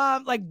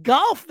 Like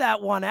golf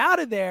that one out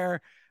of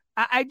there.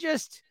 I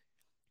just,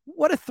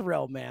 what a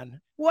thrill, man.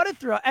 What a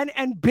thrill.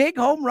 And big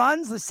home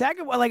runs. The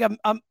second one, like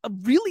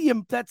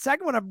that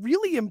second one, a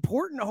really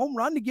important home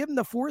run to give them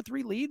the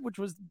 4-3 lead, which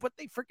was what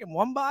they freaking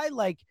won by.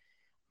 Like,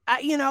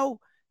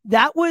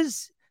 that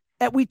was,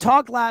 we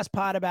talked last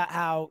pod about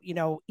how,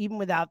 even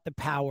without the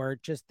power,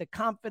 just the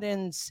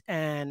confidence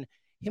and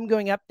him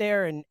going up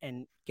there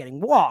and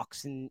getting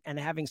walks and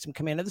having some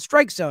command of the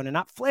strike zone and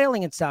not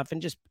flailing and stuff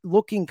and just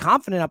looking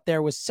confident up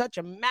there was such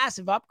a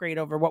massive upgrade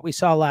over what we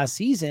saw last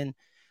season.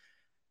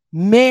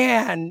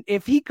 Man,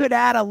 if he could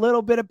add a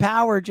little bit of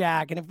power,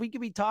 Jack, and if we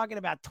could be talking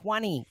about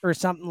 20 or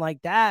something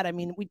like that, I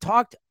mean, we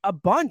talked a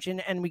bunch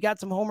and we got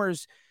some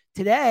homers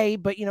today,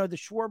 but, the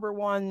Schwarber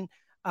one,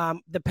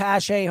 the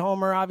Pache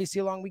homer,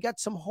 obviously we got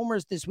some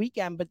homers this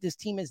weekend, but this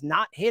team has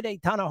not hit a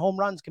ton of home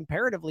runs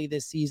comparatively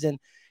this season.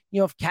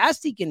 If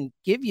Casty can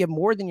give you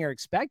more than you're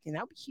expecting,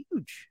 that would be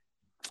huge.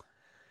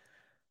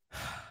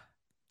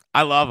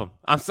 I love him.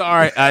 I'm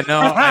sorry. I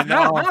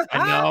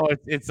know.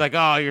 It's like,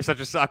 oh, you're such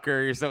a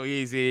sucker. You're so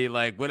easy.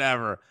 Like,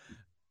 whatever.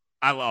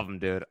 I love him,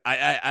 dude.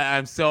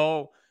 I'm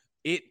so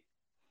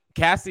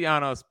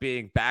Castellanos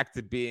being back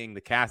to being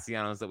the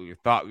Castellanos that we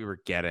thought we were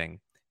getting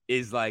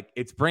is like,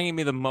 it's bringing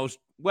me the most.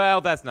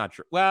 Well, that's not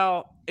true.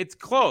 Well, it's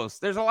close.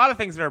 There's a lot of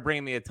things that are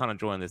bringing me a ton of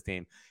joy in this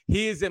team.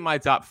 He is in my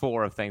top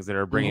 4 of things that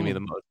are bringing me the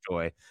most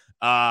joy.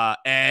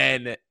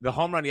 And the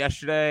home run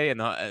yesterday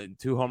and the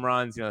 2 home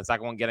runs, the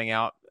second one getting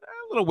out, a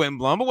little wind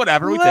blown, but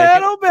whatever. We take it. A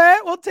little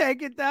bit. We'll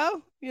take it,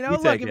 though.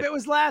 Look, if it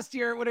was last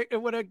year, it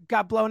would have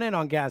got blown in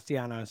on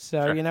Castellanos.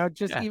 So, sure.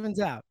 Just evens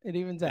out. It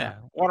evens out.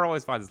 Water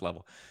always finds its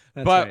level.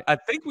 That's but right. I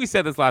think we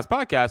said this last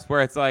podcast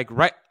where it's like,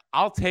 right,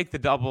 I'll take the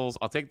doubles.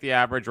 I'll take the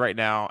average right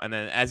now. And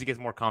then as he gets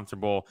more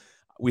comfortable,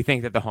 we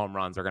think that the home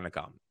runs are going to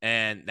come.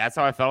 And that's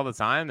how I felt at the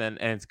time. And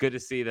it's good to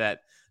see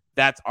that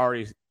that's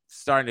already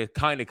starting to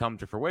kind of come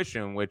to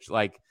fruition, which,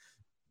 like,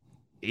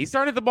 he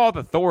started the ball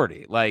with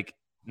authority. Like,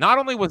 not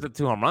only was it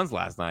 2 home runs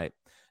last night,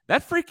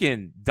 that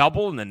freaking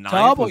double in the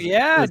 9th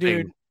was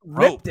dude.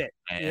 Rope, ripped it.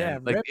 man. Yeah,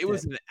 like it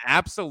was an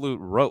absolute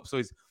rope.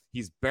 So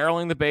he's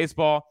barreling the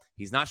baseball.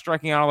 He's not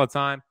striking out all the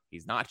time.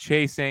 He's not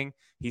chasing.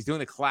 He's doing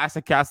the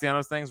classic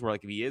Castellanos things where,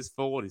 like, if he is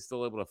forward, he's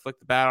still able to flick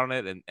the bat on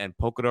it and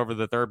poke it over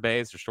the third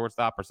base or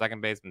shortstop or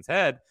second baseman's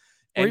head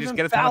and or just even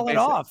get a foul ton it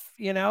of off,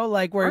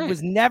 like where it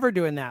was never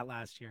doing that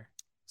last year.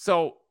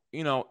 So,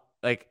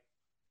 like,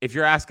 if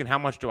you're asking how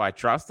much do I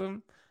trust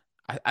him,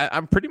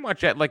 I'm pretty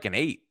much at like an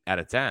 8 out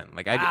of 10.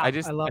 Like, wow, I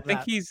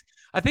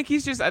think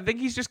he's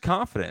just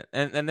confident.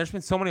 And there's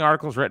been so many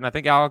articles written. I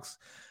think Alex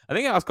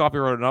Coffey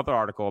wrote another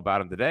article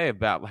about him today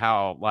about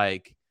how,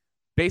 like,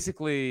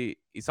 basically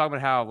he's talking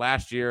about how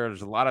last year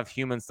there's a lot of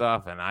human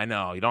stuff. And I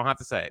know you don't have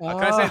to say it. Can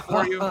I say it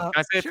for you? Can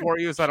I say it for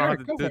you so I don't have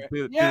to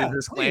do the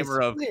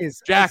disclaimer of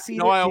Jack?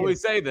 I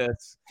always say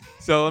this.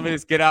 So let me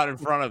just get out in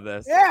front of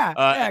this. Go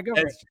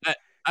for it.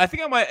 I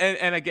think I might.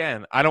 And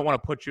again, I don't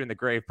want to put you in the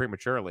grave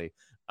prematurely.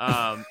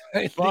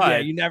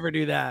 But you never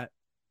do that.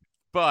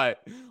 But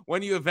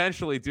when you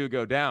eventually do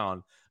go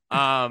down,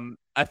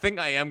 I think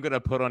I am going to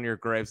put on your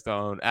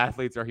gravestone,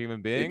 athletes are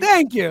human beings.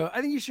 Thank you.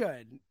 I think you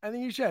should.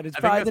 It's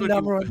probably the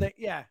number one thing.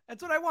 Yeah,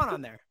 that's what I want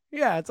on there.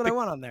 Yeah, that's what I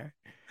want on there.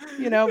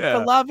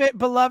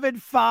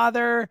 Beloved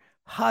father,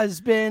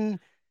 husband,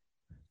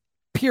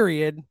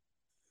 period,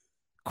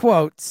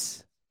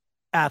 quotes,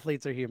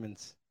 athletes are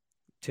humans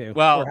too.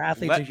 Well, or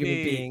athletes are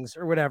human beings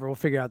or whatever. We'll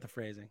figure out the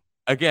phrasing.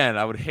 again,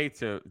 I would hate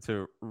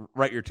to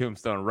write your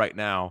tombstone right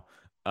now.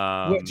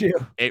 Would you?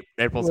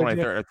 April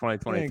 23rd of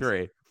 2023.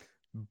 Thanks.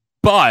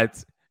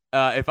 But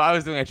if I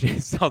was doing a Jay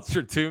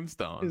Seltzer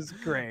tombstone, this is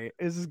great.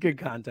 This is good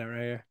content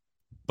right here.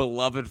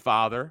 Beloved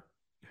father.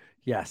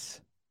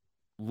 Yes.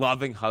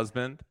 Loving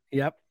husband.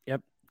 Yep,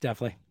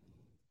 definitely.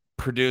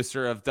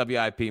 Producer of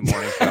WIP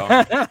morning show.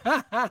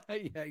 Yeah,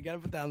 you gotta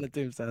put that on the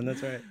tombstone.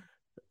 That's right.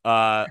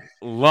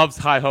 Loves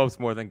High Hopes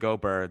more than Go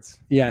Birds.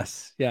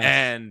 Yes.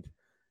 And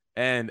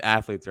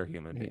athletes are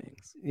human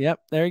beings. Yep,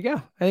 there you go.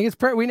 I think it's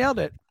we nailed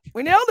it.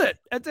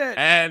 That's it.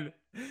 And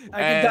I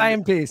can die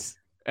in peace.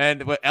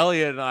 And what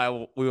Elliot and I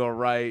we will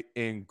write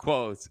in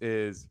quotes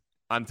is,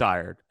 "I'm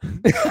tired."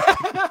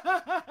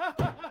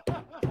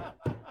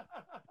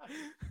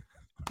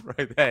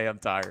 Right. Hey, I'm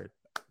tired.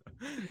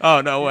 Oh,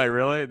 no way.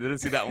 Really? Didn't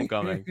see that one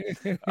coming.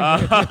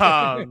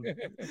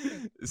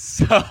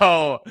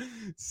 So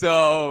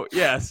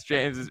yes,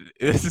 James,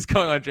 this is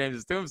going on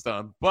James's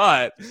tombstone,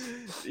 but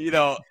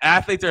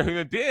athletes are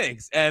human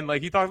beings. And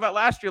like he talked about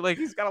last year, like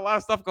he's got a lot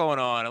of stuff going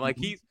on. And like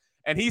he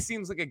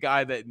seems like a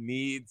guy that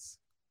needs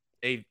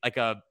a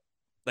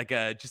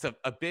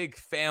big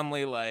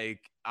family.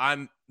 I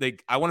want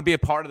to be a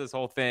part of this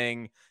whole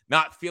thing,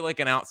 not feel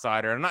like an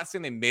outsider. I'm not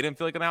saying they made him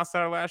feel like an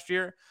outsider last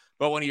year,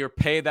 but when you're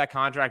paid that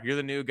contract, you're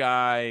the new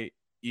guy.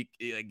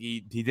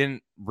 He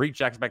didn't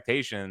reach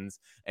expectations,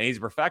 and he's a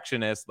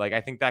perfectionist. Like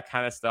I think that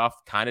kind of stuff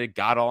kind of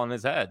got all in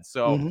his head.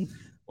 So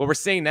what we're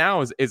seeing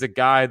now is a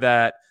guy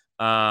that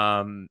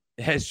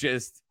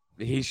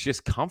he's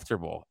just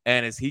comfortable,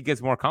 and as he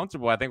gets more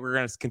comfortable, I think we're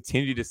going to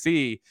continue to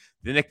see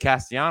the Nick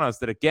Castellanos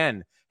that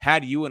again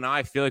had you and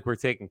I feel like we're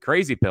taking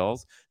crazy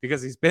pills,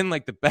 because he's been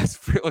like the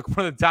best, like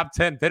one of the top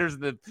 10 hitters in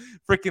the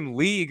freaking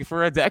league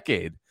for a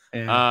decade.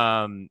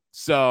 Yeah.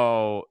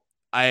 So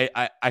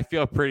I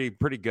feel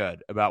pretty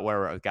good about where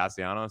we're at with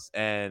Castellanos,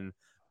 and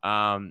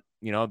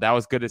that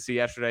was good to see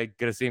yesterday.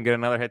 Good to see him get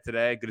another hit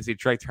today. Good to see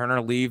Trey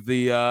Turner leave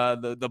the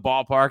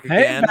ballpark again.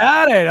 Hey,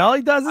 about it. All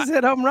he does is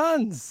hit home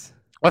runs.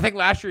 Well, I think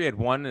last year he had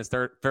won his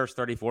first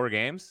 34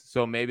 games.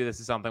 So maybe this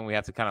is something we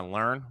have to kind of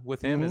learn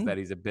with him, is that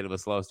he's a bit of a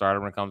slow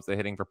starter when it comes to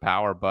hitting for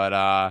power.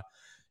 But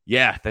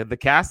the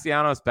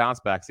Castellanos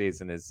bounce back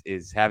season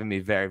is having me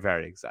very,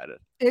 very excited.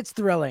 It's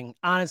thrilling,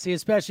 honestly,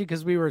 especially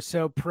because we were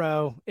so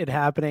pro it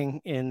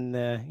happening in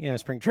the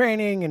spring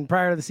training and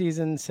prior to the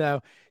season.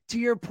 So to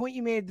your point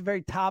you made at the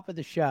very top of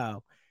the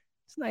show,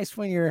 it's nice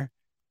when your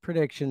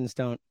predictions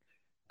don't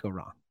go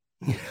wrong.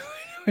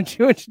 Which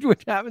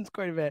happens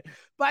quite a bit.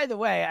 By the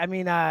way, I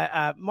mean,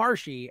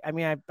 Marshy, I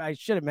mean, I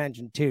should have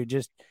mentioned too,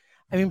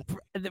 the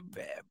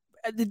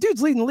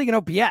dude's leading the league in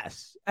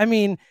OPS. I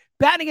mean,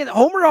 batting it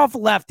homer off a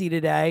lefty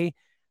today.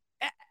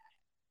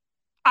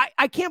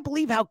 I can't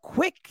believe how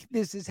quick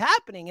this is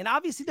happening. And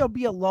obviously there'll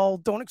be a lull.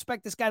 Don't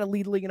expect this guy to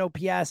lead the league in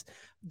OPS.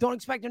 Don't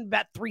expect him to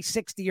bat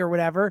 360 or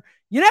whatever.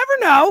 You never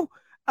know.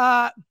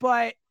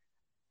 But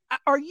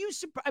are you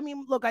surprised? I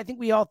mean, look, I think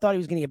we all thought he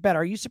was going to get better.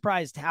 Are you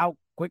surprised how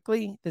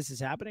quickly this is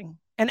happening?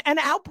 And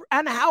how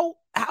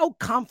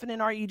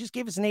confident are you? You just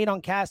gave us an 8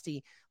 on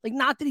Casty. Like,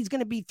 not that he's going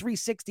to be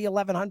 360,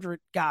 1100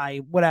 guy,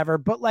 whatever,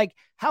 but like,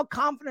 how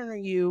confident are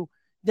you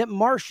that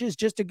Marsh is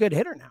just a good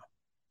hitter now?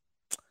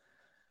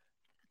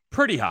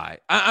 Pretty high.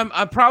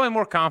 I'm probably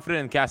more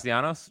confident in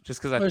Castellanos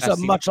just because I've a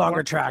much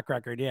longer track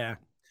record. Yeah.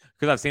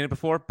 Because I've seen it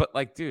before, but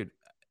like, dude,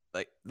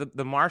 like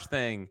the Marsh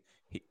thing,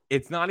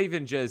 it's not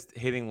even just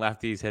hitting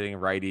lefties, hitting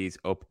righties.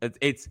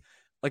 It's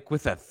like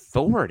with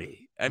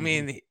authority. I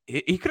mean,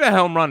 he could have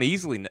home run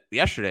easily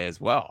yesterday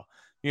as well.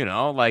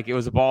 Like it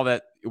was a ball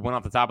that went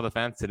off the top of the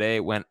fence today.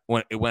 It went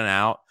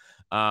out.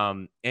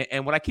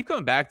 And what I keep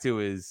coming back to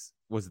was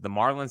the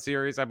Marlins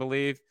series, I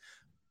believe,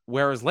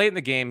 where it was late in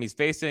the game. He's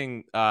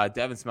facing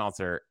Devin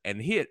Smeltzer,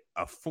 and he hit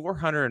a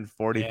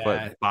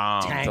 440-foot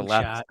bomb to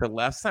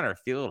left center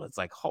field. It's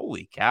like,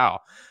 holy cow.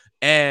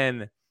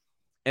 And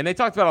they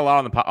talked about a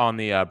lot on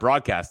the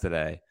broadcast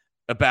today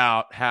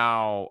about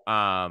how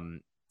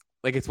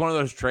like it's one of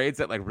those trades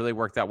that like really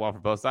worked out well for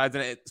both sides,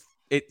 and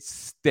it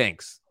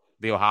stinks,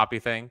 the Ohapi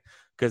thing,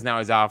 because now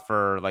he's out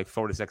for like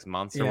 4 to 6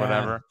 months or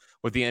whatever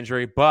with the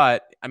injury.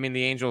 But I mean,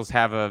 the Angels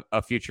have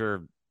a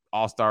future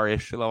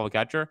all-star-ish level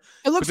catcher.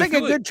 It looks like a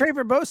good trade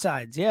for both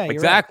sides. Yeah,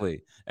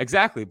 exactly.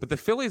 But the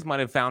Phillies might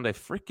have found a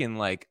freaking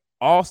like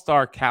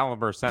all-star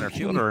caliber center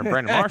fielder in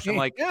Brandon Marsh. I'm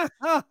like,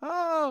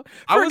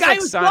 for a guy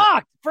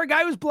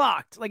who's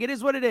blocked, like it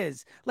is what it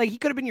is. Like he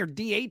could have been your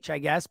DH, I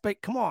guess,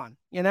 but come on,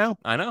 I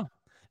know.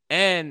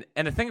 And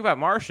the thing about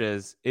Marsh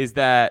is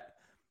that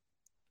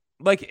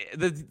like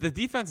the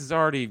defense is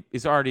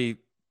already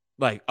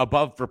like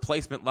above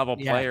replacement level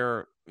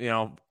player,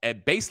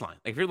 at baseline.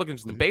 Like if you're looking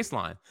at the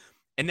baseline,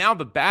 and now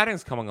the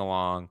batting's coming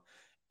along,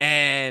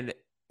 and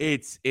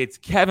it's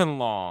Kevin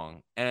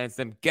Long, and it's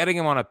them getting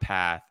him on a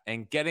path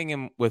and getting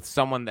him with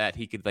someone that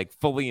he could like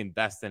fully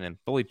invest in and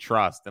fully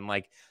trust, and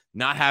like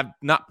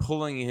not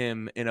pulling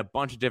him in a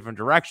bunch of different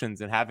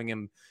directions and having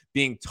him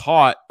being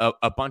taught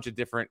a bunch of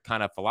different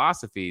kind of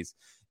philosophies.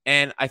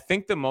 And I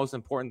think the most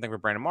important thing for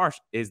Brandon Marsh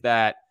is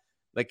that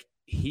like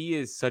he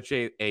is such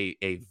a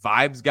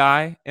vibes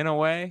guy in a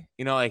way.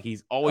 You know, like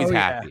he's always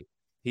happy. Yeah.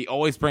 He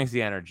always brings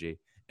the energy.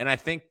 And I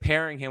think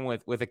pairing him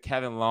with a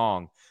Kevin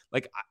Long,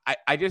 like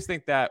I just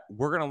think that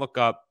we're gonna look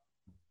up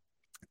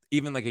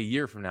even like a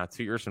year from now,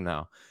 2 years from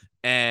now,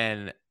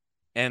 and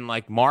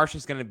like Marsh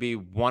is gonna be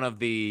one of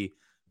the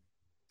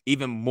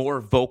even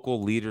more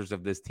vocal leaders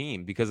of this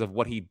team because of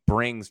what he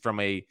brings from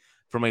a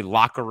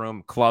locker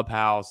room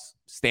clubhouse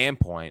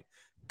standpoint,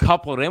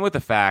 coupled in with the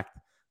fact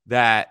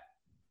that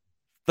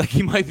like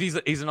he's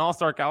an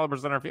all-star caliber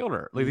center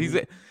fielder.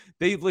 Like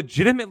they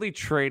legitimately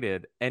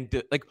traded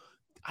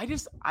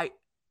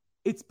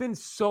it's been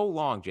so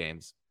long,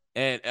 James,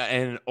 and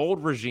an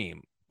old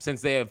regime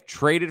since they have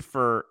traded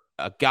for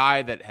a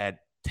guy that had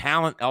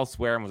talent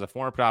elsewhere and was a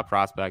former top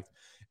prospect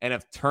and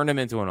have turned him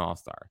into an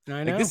all-star.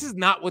 I know. Like, this is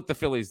not what the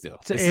Phillies do.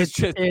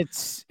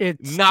 It's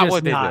not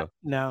what they do.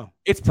 No.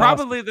 It's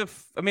probably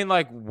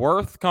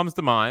Worth comes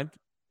to mind.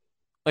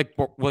 Like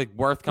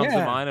Worth comes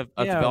to mind of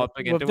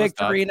developing into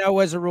Victorino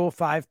was a Rule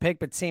 5 pick,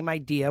 but same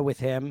idea with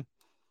him.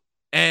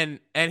 And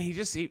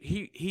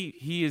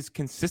he is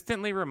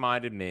consistently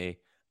reminded me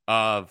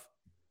of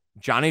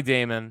Johnny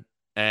Damon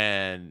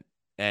and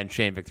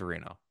Shane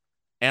Victorino.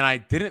 And I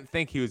didn't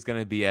think he was going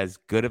to be as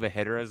good of a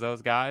hitter as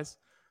those guys.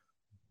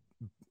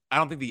 I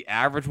don't think the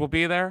average will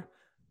be there,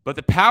 but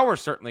the power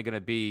is certainly going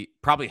to be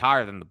probably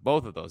higher than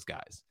both of those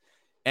guys.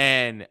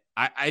 And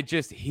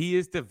he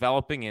is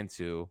developing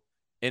into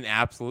an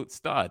absolute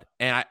stud.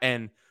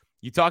 And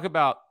you talk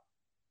about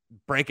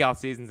breakout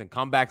seasons and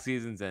comeback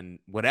seasons and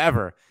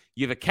whatever.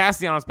 You have a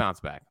Castellanos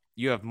bounce back.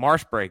 You have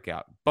Marsh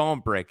breakout,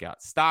 Bohm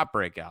breakout, Stott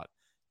breakout.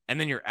 And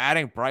then you're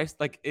adding Bryce.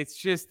 Like, it's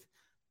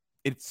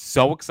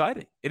so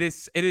exciting. It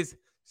is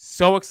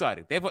so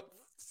exciting. They have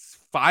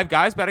 5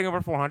 guys batting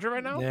over 400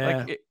 right now?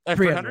 Yeah.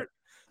 300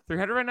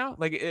 right now?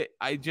 Like,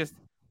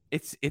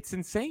 it's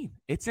insane.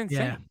 It's insane.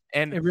 Yeah,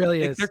 and it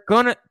really is. They're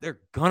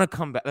gonna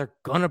come back. They're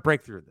gonna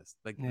break through this.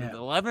 Like the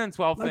 11 and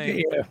 12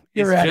 thing.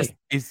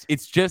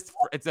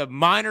 It's a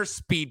minor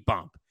speed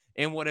bump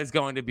in what is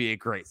going to be a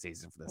great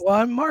season for this.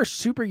 Well, Marsh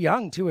super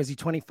young too. Is he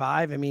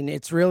 25? I mean,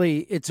 it's a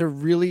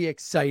really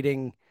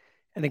exciting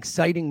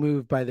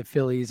move by the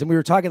Phillies. And we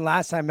were talking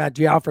last time about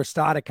Gianfranco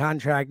Stott, a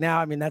contract now.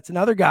 I mean, that's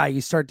another guy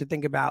you start to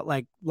think about,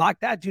 like, lock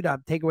that dude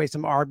up, take away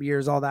some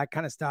RBers, all that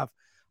kind of stuff.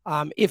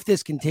 If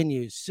this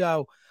continues.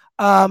 So,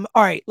 all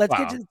right, let's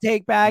get to the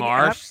take bag.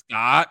 Marsh,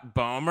 Stott,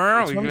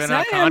 Bomer. We've given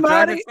out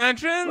contract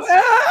extensions.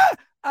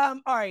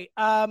 All right.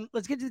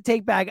 Let's get to the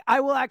take bag. I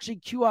will actually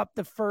queue up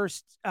the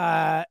first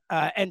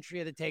entry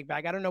of the take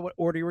bag. I don't know what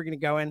order we're going to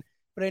go in,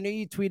 but I know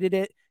you tweeted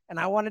it and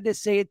I wanted to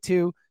say it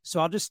too. So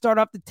I'll just start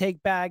off the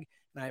take bag.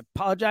 And I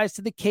apologize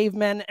to the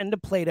cavemen and to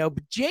Plato,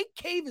 but Jake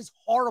Cave is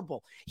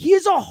horrible. He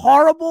is a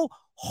horrible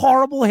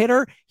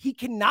hitter. He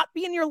cannot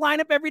be in your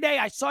lineup every day.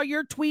 I saw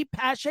your tweet.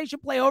 Pache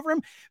should play over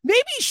him. Maybe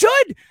he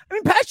should. I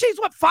mean, Pache's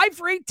 5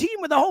 for 18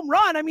 with a home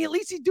run. I mean, at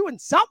least he's doing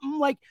something.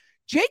 Like,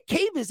 Jake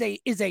Cave is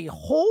a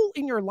hole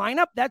in your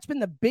lineup. That's been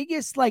the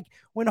biggest, like,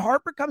 when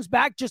Harper comes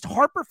back, just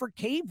Harper for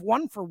Cave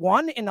 1 for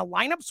 1 in a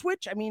lineup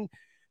switch. I mean,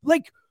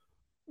 like,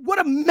 what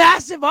a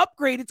massive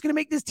upgrade. It's going to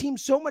make this team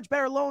so much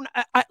better alone.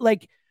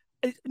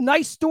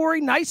 Nice story,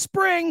 nice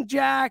spring,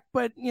 Jack.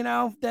 But,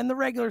 then the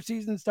regular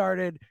season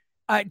started.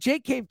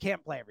 Jake Cave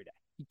can't play every day.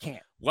 He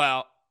can't.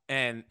 Well,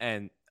 and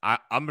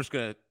I'm just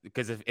going to,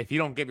 because if you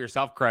don't give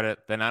yourself credit,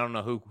 then I don't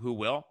know who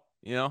will,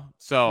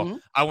 So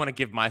I want to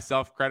give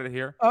myself credit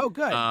here. Oh,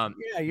 good. Yeah,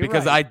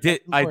 because right.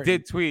 I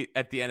did tweet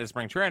at the end of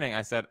spring training.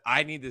 I said,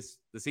 I need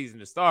the season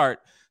to start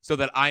so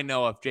that I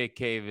know if Jake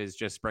Cave is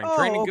just spring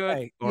training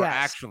good or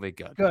actually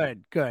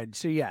good. Good.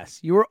 So,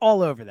 yes, you were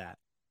all over that.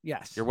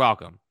 Yes. You're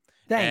welcome.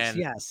 Thanks.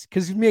 Yes.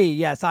 Because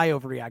I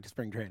overreact to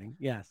spring training.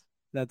 Yes.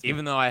 That's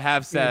even though I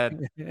have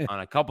said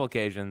on a couple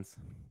occasions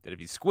that if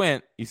you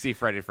squint, you see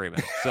Freddie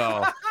Freeman.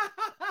 So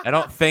I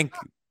don't think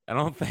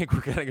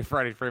we're getting a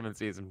Freddie Freeman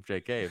season from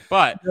Jake Cave.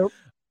 But nope.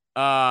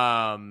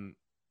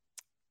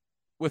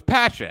 With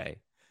Pache,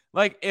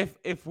 like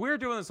if we're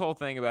doing this whole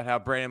thing about how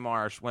Brandon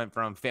Marsh went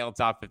from failed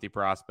top 50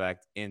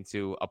 prospect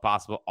into a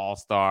possible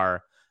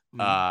all-star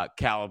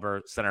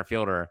caliber center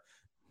fielder,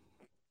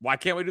 why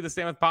can't we do the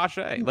same with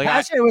Pache? Like,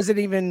 Pache wasn't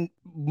even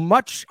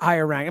much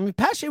higher rank. I mean,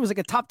 Pache was like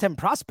a top 10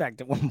 prospect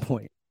at one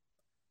point.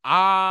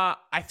 I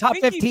top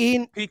think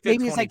 15,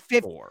 maybe it's like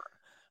 50.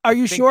 Are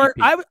you I sure?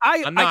 I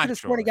could have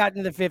sworn he got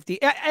into the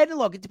 50. And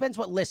look, it depends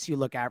what lists you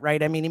look at,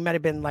 right? I mean, he might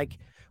have been like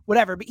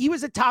whatever, but he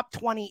was a top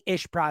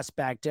 20-ish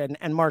prospect,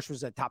 and Marsh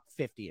was a top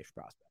 50-ish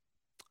prospect.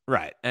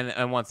 Right.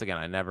 And once again,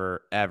 I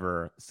never,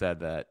 ever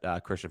said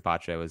that Christian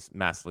Pache was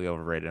massively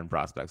overrated in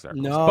prospect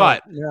circles. No.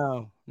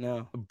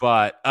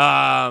 But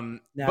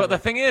the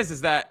thing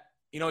is that,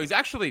 he's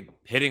actually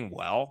hitting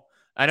well.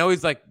 I know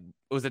he's it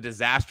was a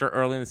disaster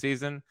early in the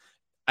season.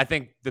 I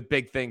think the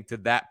big thing to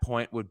that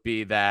point would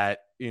be that,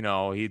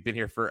 he'd been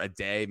here for a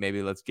day.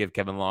 Maybe let's give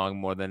Kevin Long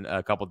more than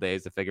a couple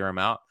days to figure him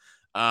out.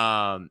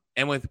 And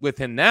with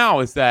him now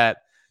is that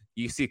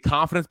you see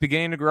confidence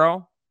beginning to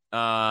grow.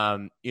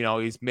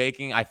 He's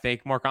making, I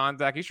think, more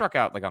contact. He struck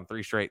out like on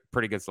 3 straight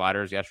pretty good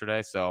sliders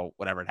yesterday. So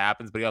whatever it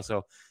happens, but he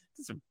also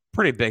it's a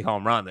pretty big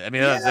home run. I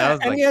mean, that was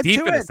like deep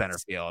in the center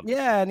field.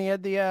 Yeah, and he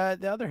had the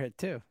other hit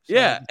too. So.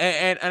 Yeah,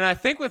 and I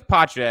think with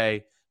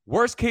Pache,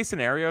 worst case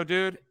scenario,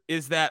 dude,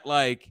 is that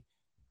like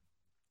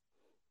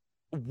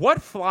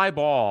what fly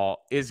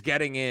ball is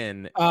getting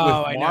in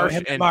with Marsh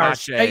and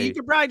Pache? You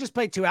could probably just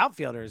play 2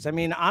 outfielders. I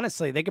mean,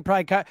 honestly, they could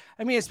probably cut.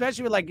 I mean,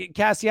 especially with like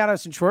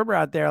Castellanos and Schwarber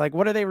out there, like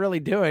what are they really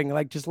doing?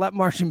 Like just let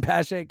Marsh and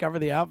Pache cover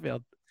the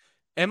outfield.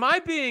 Am I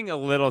being a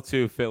little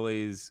too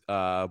Phillies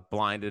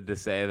blinded to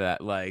say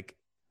that like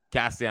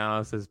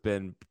Castellanos has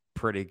been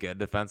pretty good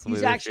defensively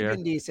He's actually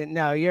been decent.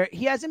 No,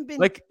 he hasn't been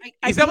like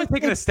he's definitely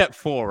taken a step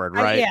forward,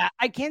 right?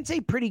 I can't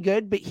say pretty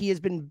good, but he has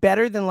been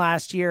better than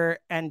last year.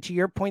 And to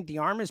your point, the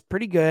arm is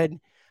pretty good.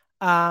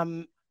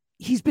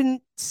 He's been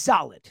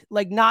solid,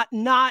 like not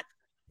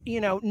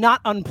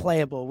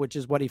unplayable, which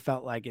is what he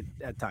felt like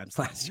at times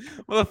last year.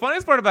 Well, the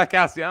funniest part about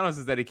Castellanos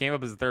is that he came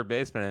up as a third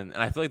baseman, and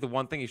I feel like the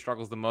one thing he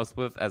struggles the most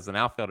with as an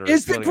outfielder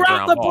is the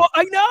ground ball.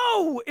 I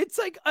know it's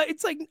like,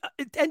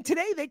 and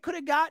today they could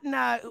have gotten.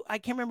 I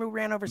can't remember who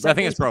ran over. I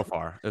think it's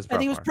Profar. I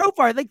think it was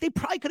Profar. Like they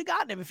probably could have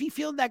gotten him if he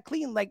fielded that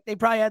clean. Like they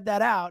probably had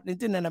that out, and it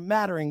didn't end up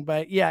mattering.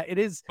 But yeah, it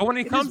is. But when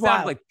he comes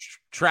down like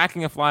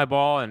tracking a fly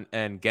ball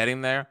and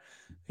getting there.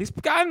 He's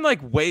gotten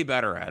like way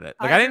better at it.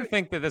 Like I didn't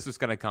think that this was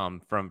going to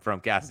come from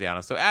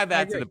Castellanos. So add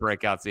that to the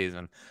breakout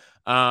season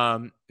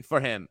for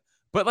him.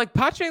 But like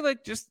Pache,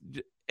 like just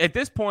at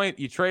this point,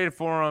 you traded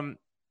for him.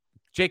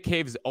 Jake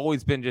Cave's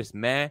always been just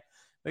meh.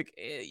 Like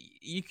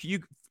you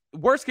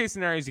worst case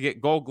scenario is you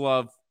get Gold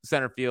Glove,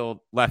 center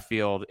field, left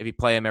field if you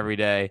play him every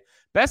day.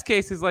 Best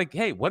case is like,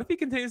 hey, what if he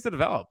continues to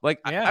develop?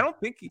 Like I don't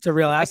think it's a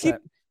real asset.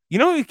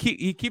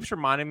 He keeps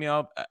reminding me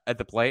of at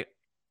the plate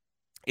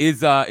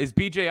is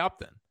BJ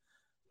Upton.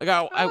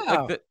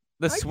 Like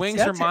the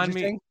swings remind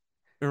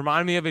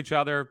me of each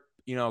other.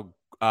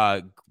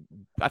 I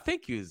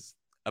think he's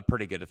a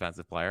pretty good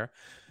defensive player.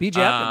 BJ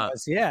Upton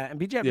was, and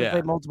BJ Upton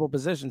played multiple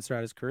positions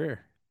throughout his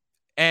career.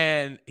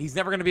 And he's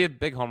never going to be a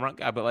big home run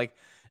guy, but like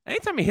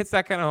anytime he hits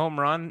that kind of home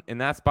run in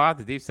that spot,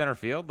 the deep center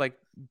field, like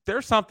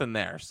there's something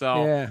there.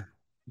 So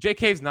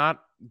JK's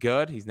not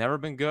good. He's never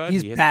been good.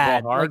 He's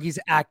bad. Like he's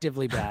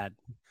actively bad.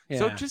 Yeah.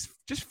 So just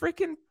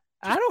freaking.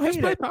 I don't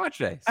hate it.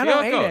 Pache. I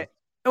don't hate it.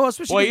 Well,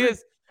 especially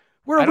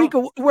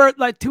we're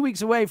like 2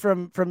 weeks away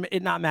from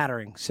it not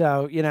mattering.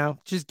 So,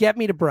 just get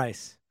me to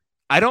Bryce.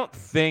 I don't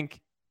think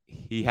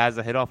he has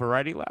a hit off a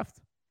righty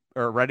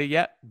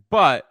yet,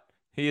 but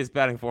he is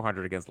batting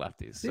 .400 against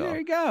lefties. So there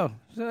you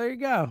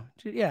go.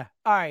 Yeah.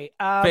 All right.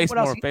 Face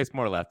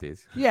more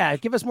lefties. Yeah.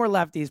 Give us more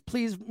lefties.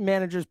 Please,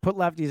 managers, put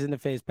lefties into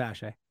face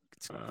Pache.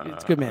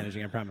 It's good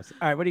managing, I promise.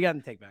 All right. What do you got in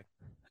the take back?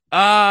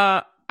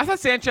 I thought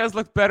Sanchez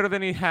looked better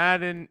than he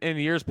had in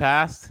years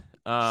past.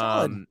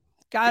 Solid.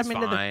 Got him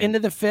into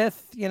the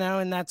fifth,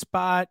 in that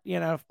spot.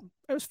 It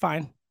was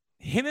fine.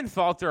 Him and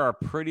Falter are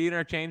pretty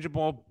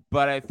interchangeable,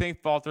 but I think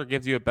Falter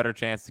gives you a better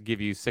chance to give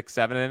you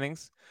 6-7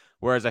 innings,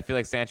 whereas I feel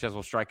like Sanchez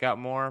will strike out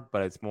more,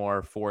 but it's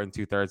more 4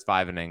 2/3,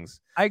 5 innings.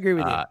 I agree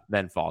with you.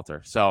 Than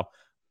Falter. So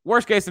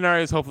worst case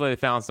scenario is hopefully they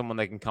found someone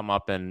that can come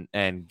up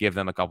and give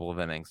them a couple of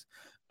innings.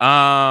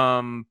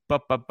 Cody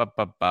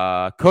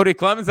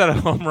Clemens had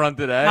a home run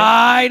today.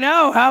 I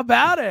know. How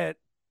about it?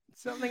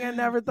 Something I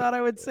never thought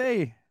I would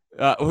see.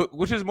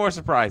 Which is more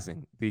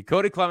surprising, the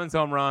Cody Clemens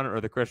home run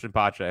or the Christian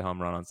Pache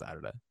home run on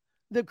Saturday?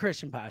 The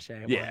Christian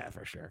Pache. Yeah,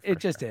 for sure. It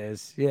just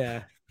is.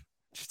 Yeah,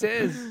 just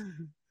is.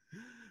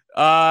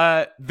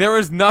 There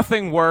was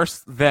nothing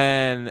worse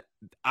than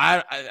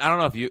I don't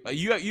know if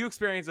you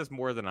experience this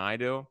more than I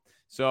do.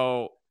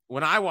 So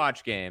when I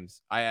watch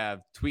games, I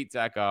have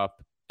TweetDeck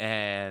up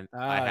and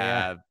I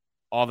have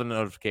all the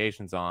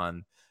notifications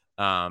on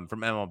from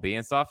MLB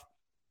and stuff.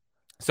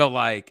 So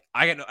like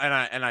I get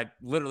and I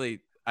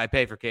literally. I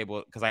pay for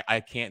cable because I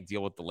can't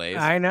deal with delays.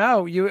 I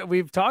know.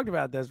 We've talked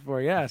about this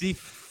before, yes. The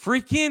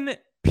freaking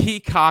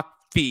Peacock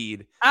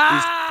feed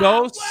is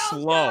so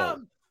slow.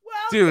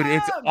 Dude,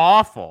 it's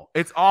awful.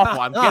 It's awful.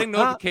 I'm getting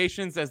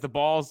notifications as the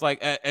ball's like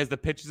as the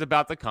pitch is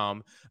about to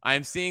come.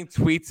 I'm seeing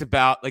tweets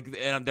about like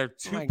they're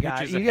two pitches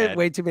ahead. You get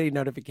way too many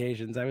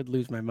notifications. I would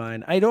lose my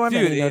mind. I don't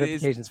have any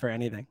notifications for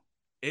anything.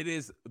 It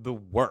is the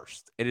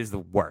worst. It is the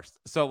worst.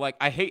 So like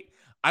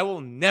I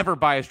will never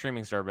buy a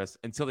streaming service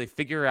until they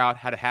figure out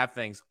how to have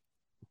things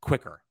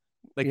quicker.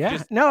 Like, I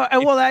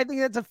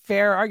think that's a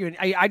fair argument.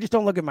 I just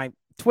don't look at my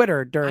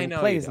Twitter during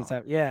plays and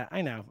stuff. Yeah,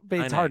 I know, but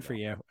it's hard for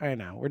you. I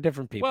know. We're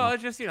different people. Well,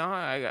 it's just,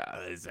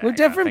 we're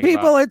different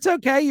people. It's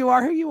okay. You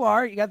are who you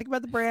are. You got to think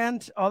about the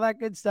brand, all that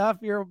good stuff.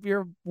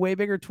 You're way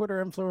bigger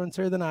Twitter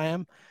influencer than I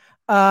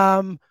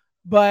am.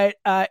 But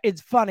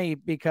it's funny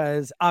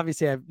because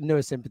obviously I have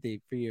no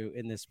sympathy for you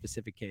in this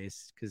specific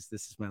case because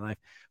this is my life.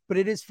 But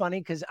it is funny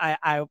because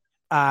I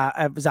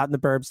was out in the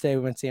burbs today.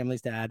 We went to see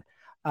Emily's dad,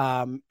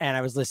 and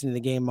I was listening to the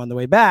game on the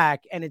way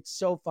back. And it's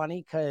so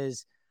funny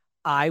because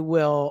I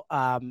will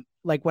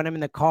like when I'm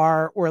in the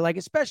car, or like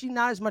especially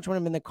not as much when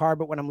I'm in the car,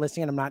 but when I'm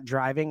listening and I'm not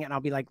driving, and I'll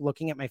be like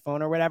looking at my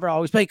phone or whatever, I'll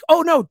always be like,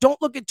 oh no,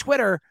 don't look at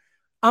Twitter,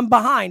 I'm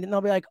behind. And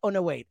they'll be like, oh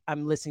no, wait,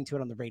 I'm listening to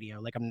it on the radio.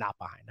 Like I'm not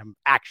behind. I'm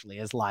actually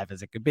as live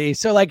as it could be.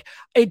 So like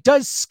it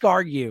does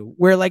scar you,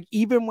 where like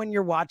even when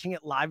you're watching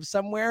it live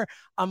somewhere,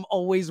 I'm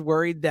always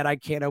worried that I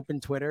can't open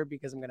Twitter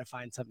because I'm going to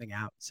find something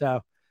out.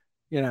 So,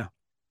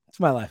 it's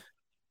my life.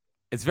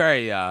 It's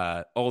very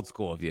old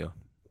school of you,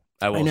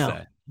 I will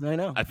say. I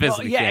know. I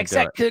physically can't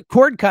except do it.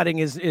 cord cutting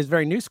is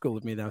very new school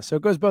with me though. So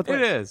it goes both ways.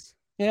 It is.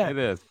 Yeah. It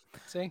is.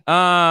 See?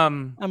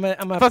 I'm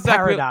a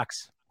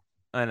paradox.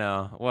 I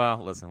know.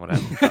 Well, listen,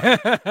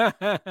 whatever.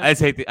 I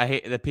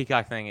hate the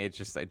Peacock thing.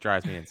 It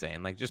drives me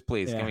insane. Like, just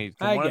please, can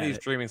one of these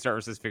streaming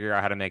services figure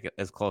out how to make it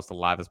as close to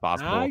live as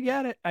possible? I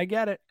get it.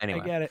 Anyway.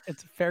 I get it.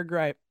 It's a fair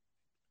gripe.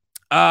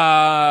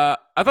 I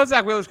thought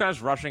Zach Wheeler was kind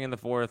of rushing in the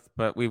fourth,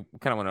 but we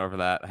kind of went over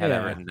that. I had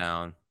that written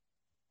down.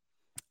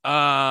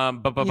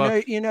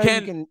 But you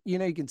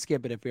can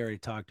skip it if we already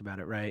talked about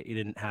it, right? You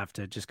didn't have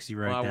to just because you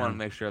wrote it down. I want to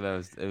make sure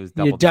that it was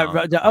double down.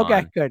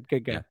 Okay, good.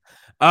 Yeah.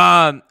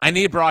 I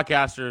need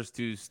broadcasters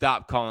to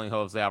stop calling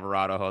Jose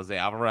Alvarado Jose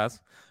Alvarez.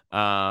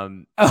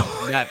 Matt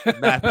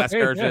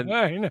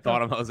Vasgersian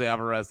thought of Jose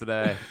Alvarez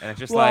today, and it's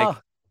just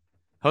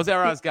Jose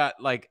Alvarez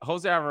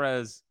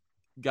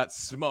got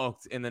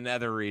smoked in the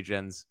nether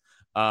regions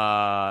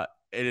in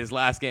his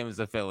last game as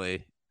a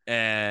Philly.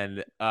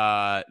 And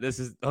this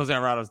is Jose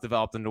Alvarado's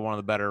developed into one of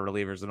the better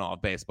relievers in all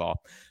of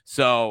baseball.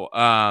 So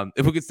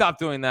if we could stop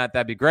doing that,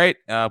 that'd be great.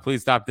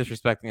 Please stop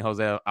disrespecting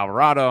Jose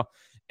Alvarado.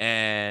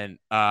 And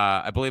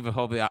I believe if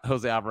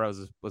Jose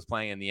Alvarado was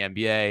playing in the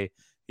NBA,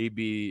 he'd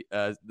be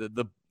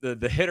the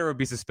hitter would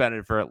be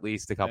suspended for at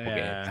least a couple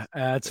games.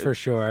 That's for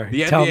sure.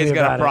 The NBA's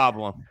got a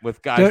problem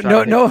with guys.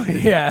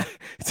 Yeah,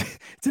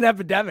 it's an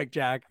epidemic,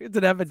 Jack. It's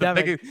an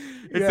epidemic.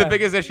 It's the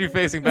biggest issue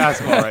facing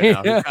basketball right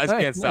now. These guys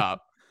can't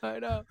stop. I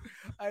know.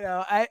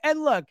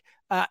 And look,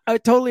 I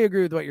totally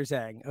agree with what you're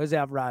saying. Jose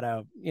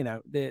Alvarado,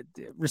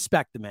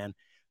 respect the man.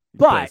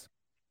 But Please.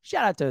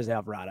 Shout out to Jose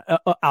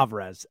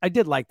Alvarez. I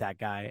did like that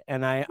guy.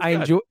 And I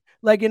enjoy,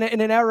 like in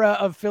an era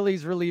of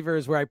Phillies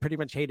relievers where I pretty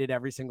much hated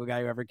every single guy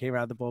who ever came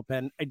out of the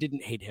bullpen, I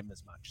didn't hate him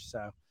as much.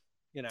 So,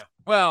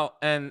 Well,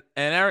 and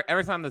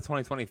every time the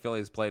 2020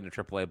 Phillies played in a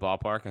AAA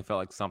ballpark, I felt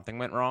like something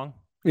went wrong.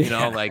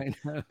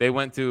 They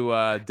went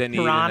to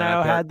Dunedin.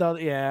 Toronto had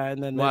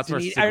and then not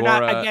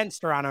against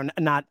Toronto,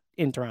 not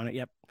in Toronto.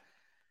 Yep.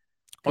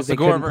 Well,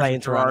 Segura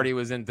versus Girardi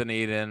was in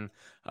Dunedin.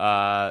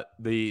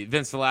 The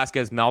Vince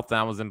Velasquez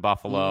meltdown was in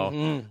Buffalo.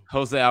 Mm-hmm.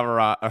 Jose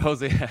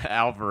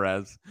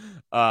Alvarez,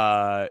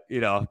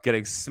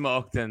 getting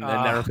smoked and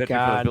never pitching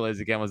for the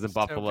Phillies again was in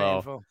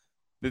Buffalo.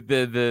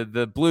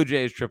 The Blue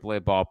Jays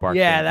AAA ballpark.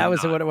 Yeah, that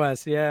was what it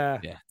was. Yeah,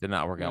 did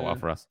not work out well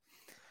for us.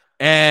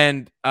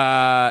 And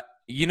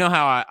you know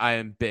how I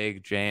am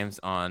big, James,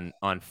 on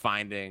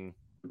finding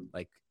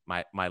like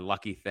my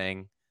lucky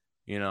thing,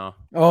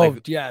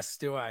 yes,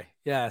 do I?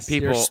 Yes,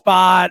 people, your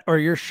spot or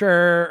your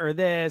shirt or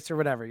this or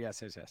whatever.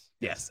 Yes.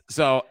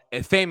 So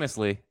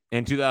famously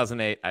in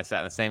 2008, I sat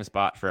in the same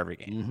spot for every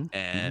game,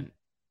 and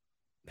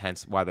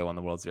hence why they won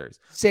the World Series.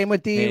 Same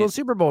with the Eagles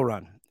Super Bowl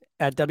run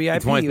at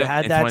WIP. You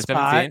had that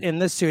spot in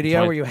the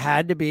studio where you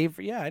had to be.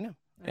 I know.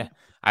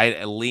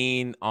 I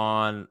lean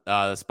on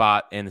the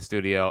spot in the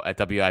studio at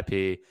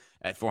WIP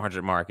at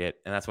 400 Market,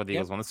 and that's why the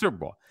Eagles won the Super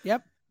Bowl.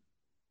 Yep.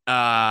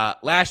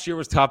 Last year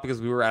was tough because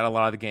we were at a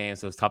lot of the games,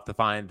 so it was tough to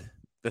find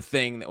the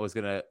thing that was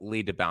going to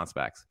lead to bounce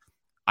backs.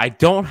 I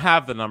don't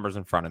have the numbers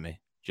in front of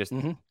me, just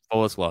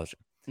full disclosure.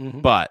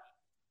 But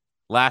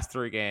last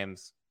 3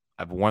 games,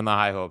 I've worn the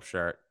High Hope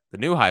shirt, the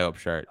new High Hope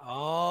shirt,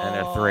 and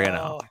they're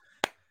 3-0.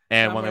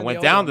 And when they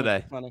went down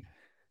today,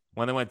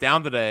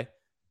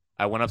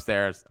 I went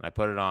upstairs and I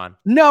put it on.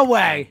 No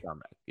way.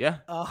 Yeah.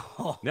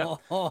 Oh. Yeah.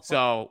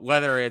 So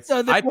whether it's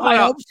the High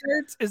Hope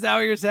shirts, is that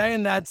what you're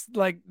saying? That's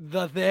like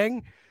the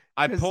thing.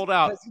 I pulled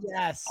out all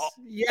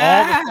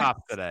the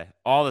stops today.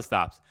 All the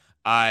stops.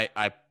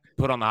 I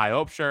put on the High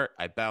Hope shirt.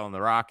 I bet on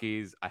the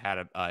Rockies. I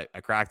had I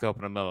cracked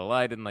open a Miller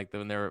Lite and like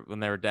when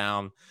they were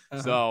down.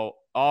 So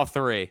all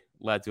 3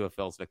 led to a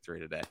Phil's victory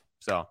today.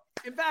 So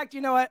in fact, you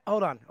know what?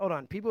 Hold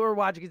on. People who are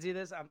watching can see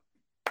this. I'm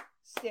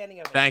standing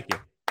up. Thank you.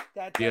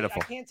 That's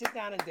beautiful. I can't sit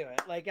down and do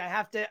it. Like I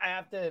have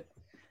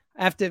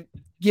to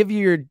give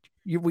you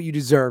what you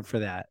deserve for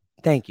that.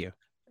 Thank you.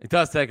 It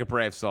does take a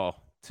brave soul.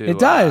 It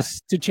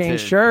does to change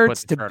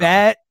shirts, to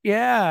bet,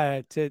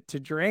 to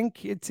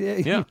drink. It's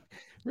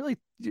really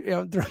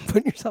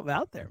putting yourself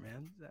out there,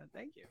 man.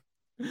 Thank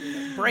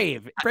you.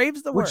 Brave.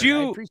 Brave's the word.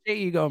 I appreciate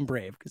you going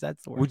brave because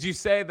that's the word. Would you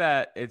say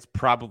that it's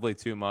probably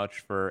too much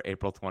for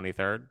April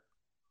 23rd?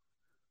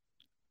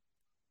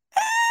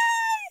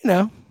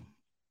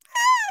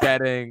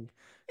 Betting,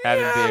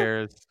 having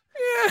beers.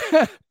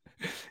 Yeah.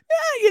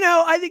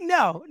 I think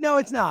no,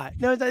 it's not.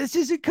 No, it's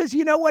just because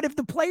you know what? If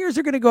the players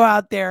are going to go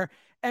out there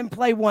and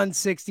play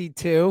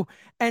 162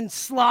 and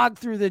slog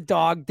through the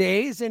dog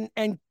days and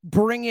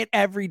bring it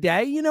every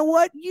day, you know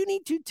what? You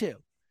need to too,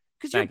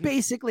 because you're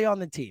basically on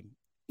the team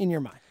in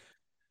your mind.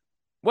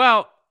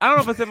 Well, I don't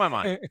know if it's in my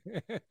mind.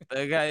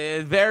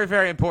 It's very,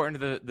 very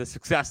important to the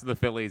success of the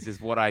Phillies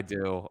is what I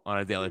do on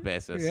a daily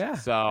basis. Yeah.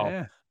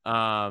 So,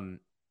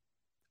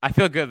 I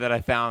feel good that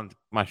I found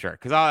my shirt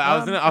because I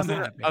was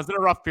in a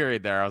rough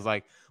period there. I was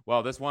like,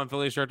 well, this one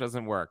Philly shirt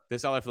doesn't work.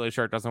 This other Philly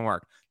shirt doesn't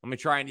work. Let me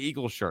try an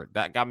Eagles shirt.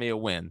 That got me a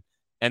win.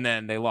 And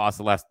then they lost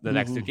the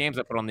next two games.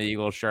 I put on the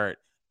Eagles shirt.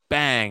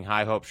 Bang,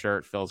 high hope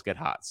shirt. Phils get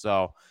hot.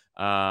 So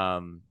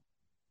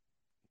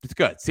it's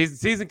good.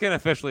 Season can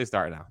officially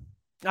start now.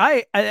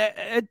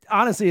 It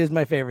honestly is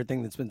my favorite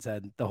thing that's been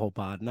said the whole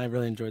pod, and I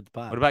really enjoyed the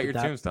pod. What about your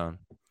tombstone?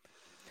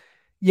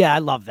 Yeah, I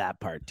love that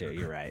part too.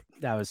 You're right.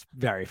 That was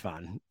very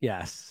fun.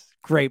 Yes.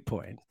 Great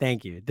point.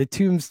 Thank you. The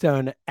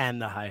tombstone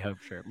and the high hope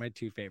shirt, my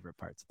two favorite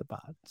parts of the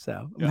pod.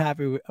 So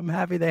I'm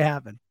happy they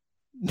happen.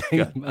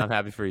 Good. I'm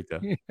happy for you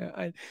too.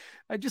 Yeah,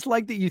 I just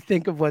like that you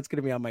think of what's going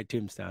to be on my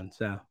tombstone.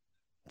 So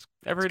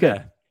every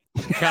day.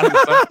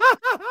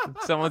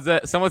 Someone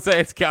say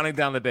it's counting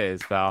down the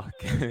days, pal.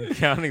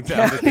 counting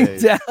down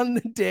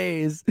the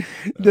days.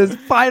 The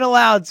final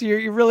outs.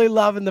 You're really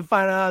loving the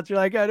final outs. You're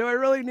like, oh, do I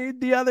really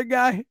need the other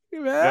guy?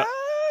 Yeah.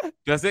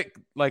 Does it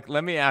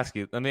let me ask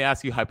you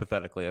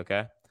hypothetically,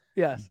 okay?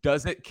 Yes.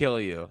 Does it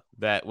kill you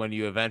that when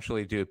you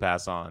eventually do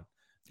pass on,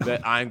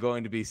 that I'm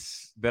going to be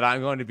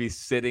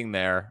sitting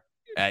there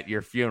at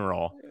your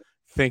funeral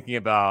thinking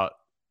about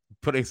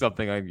putting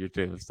something on your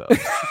tombstone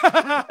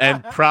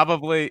and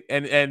probably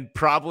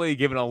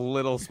giving a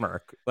little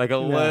smirk, like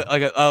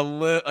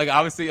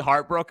obviously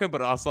heartbroken,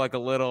 but also like a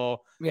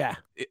little.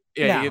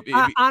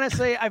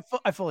 Honestly, I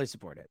fully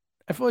support it.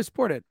 I'm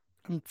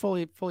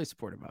fully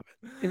supportive of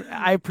it.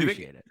 I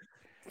appreciate it.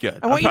 Good.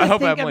 I want you to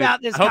think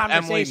about this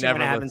conversation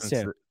when it happens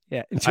too.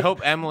 Yeah. I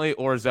hope Emily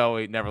or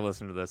Zoe never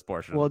listen to this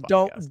portion. Well, of the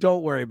podcast.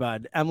 don't worry,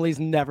 bud. Emily's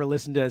never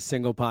listened to a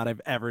single pod I've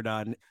ever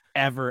done,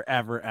 ever.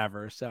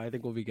 So I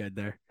think we'll be good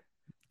there.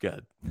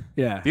 Good.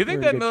 Yeah. Do you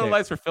think that Miller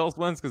Lights for Phil's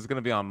wins because it's going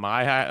to be on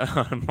my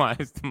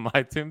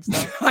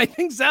tombstone? I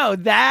think so.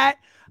 That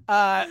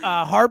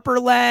Harper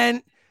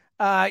Lent.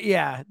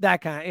 That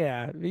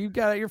kind of,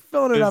 you're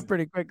filling it up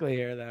pretty quickly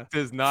here though.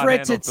 Does not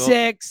Fritz at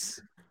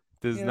 6.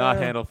 Does not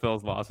handle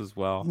Phil's loss as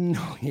well.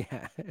 No,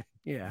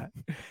 yeah.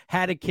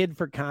 Had a kid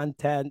for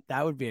content.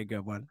 That would be a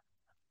good one.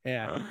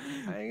 Yeah.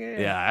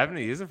 I haven't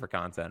used it for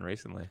content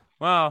recently.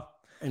 Well,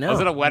 I know. I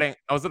was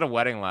at a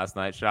wedding last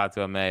night. Shout out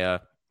to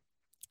Amaya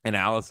and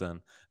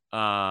Allison.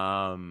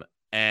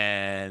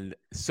 And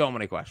so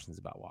many questions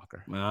about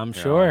Walker. I'm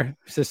sure.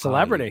 It's a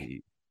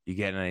celebrity. You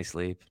getting any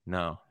sleep?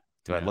 No.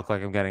 Do I look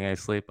like I'm getting any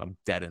sleep? I'm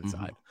dead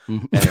inside.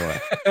 Mm-hmm. Anyway,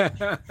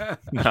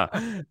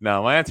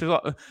 no. My answer is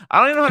I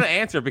don't even know how to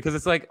answer because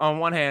it's like on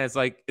one hand, it's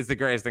like it's the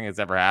greatest thing that's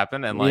ever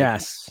happened, and like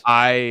yes,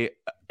 I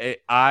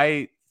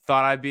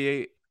thought I'd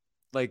be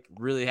like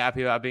really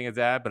happy about being a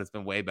dad, but it's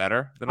been way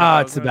better.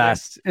 It's the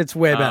best. It's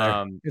way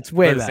better. It's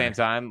way better. At the same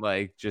time,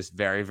 like just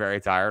very, very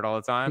tired all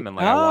the time, and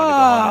like I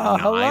wanted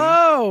to go home at 9.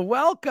 Hello,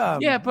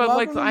 welcome. Yeah, but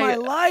welcome like my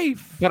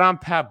life. But I'm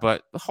Pat.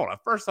 But hold on.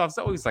 First off,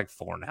 Zoe's like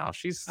 4 now.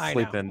 She's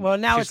sleeping. Well,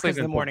 now it's because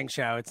of the morning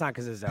show. It's not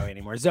because of Zoe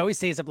anymore. Zoe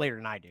stays up later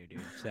than I do, dude.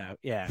 So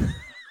yeah,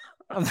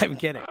 I'm not even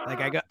kidding.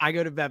 Like I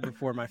go to bed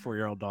before my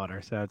 4-year-old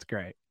daughter, so it's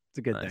great. It's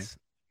a good thing.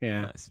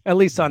 Yeah, nice. At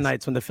least on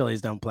nights when the Phillies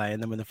don't play, and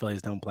then when the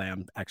Phillies don't play,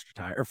 I'm extra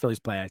tired. Or Phillies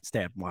play, I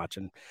stay up and watch,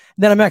 and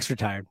then I'm extra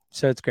tired.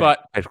 So it's great.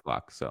 But pitch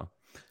clock.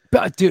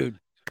 But dude,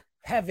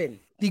 heaven,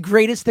 the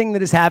greatest thing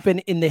that has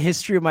happened in the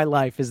history of my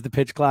life is the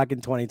pitch clock in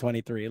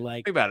 2023.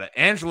 Like, think about it.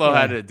 Angelo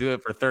had to do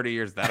it for 30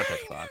 years without a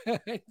pitch clock.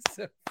 It's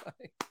so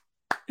funny.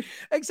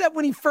 Except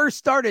when he first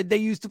started, they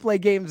used to play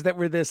games that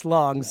were this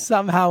long.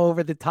 Somehow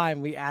over the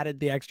time, we added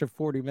the extra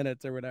 40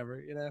 minutes or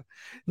whatever,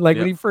 Like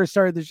when he first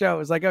started the show, it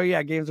was like, oh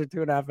yeah, games are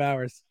 2.5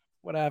 hours.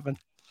 What happened?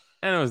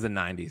 And it was the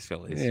 90s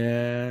Phillies.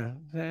 Yeah.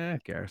 Who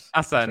cares?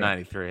 Outside of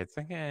 93, it's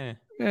like, Yeah.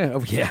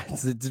 Oh yeah.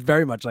 It's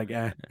very much like,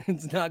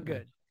 it's not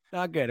good.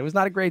 Not good. It was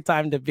not a great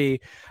time to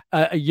be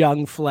a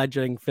young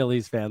fledgling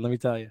Phillies fan. Let me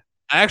tell you.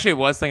 I actually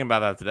was thinking about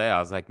that today. I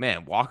was like,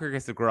 man, Walker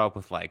gets to grow up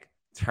with like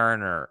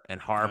Turner and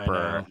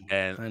Harper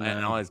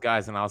and all these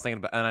guys, and I was thinking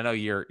about, and I know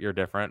you're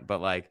different, but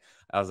like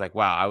I was like,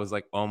 wow, I was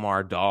like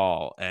Omar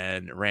Dahl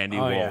and Randy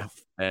Wolf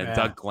and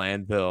Doug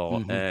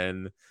Glanville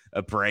and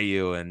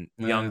Abreu and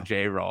young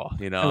J-Roll,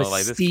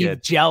 like this Steve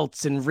kid.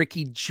 Jeltz and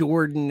Ricky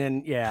Jordan,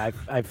 and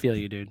I feel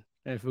you, dude.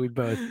 If we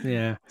both,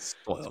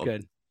 spoiled. It's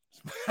good.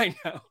 I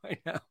know.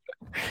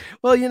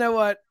 Well, you know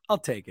what? I'll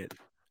take it.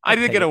 I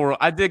did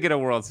get a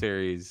World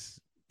Series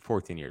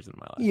 14 years in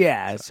my life.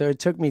 Yeah, so it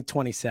took me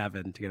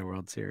 27 to get a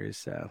World Series.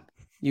 So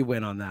you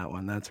win on that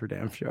one. That's for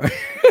damn sure. All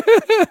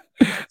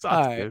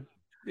right. Good.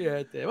 Yeah,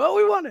 it did. Well,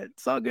 we won it.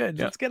 It's all good.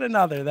 Yeah. Let's get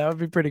another. That would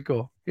be pretty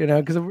cool.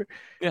 Because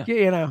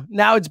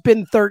now it's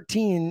been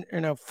 13,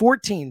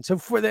 14. So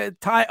for the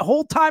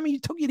whole time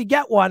it took you to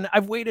get one,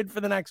 I've waited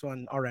for the next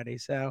one already.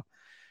 So,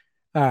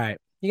 all right.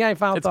 You got any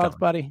final thoughts,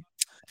 buddy?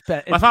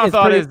 My final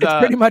thought is it's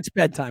pretty much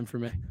bedtime for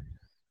me.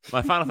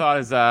 My final thought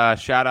is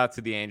shout out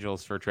to the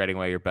Angels for trading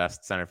away your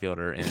best center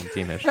fielder in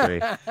team history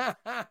to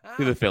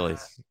the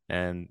Phillies,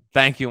 and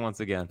thank you once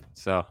again.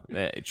 So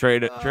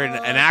trade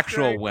an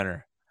actual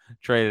winner.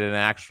 traded an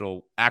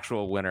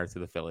actual winner to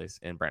the Phillies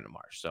in Brandon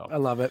Marsh. So I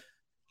love it.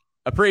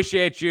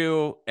 Appreciate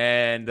you,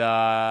 and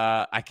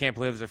I can't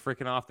believe it's a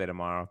freaking off day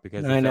tomorrow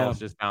because the Phillies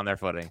just found their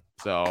footing.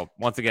 So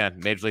once again,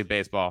 Major League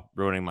Baseball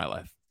ruining my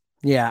life.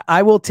 Yeah,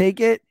 I will take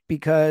it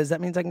because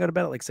that means I can go to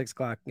bed at like 6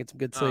 o'clock and get some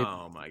good sleep.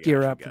 Oh my gosh,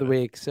 gear up for the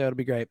week, so it'll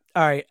be great.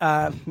 All right,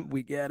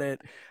 we get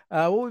it.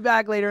 We'll be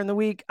back later in the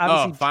week.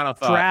 Obviously, final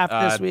thought.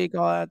 Draft this week,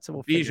 all that. So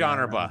we'll Bijan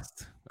or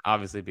bust.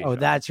 Obviously, Bijan. Oh,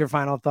 that's your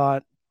final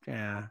thought.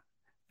 Yeah.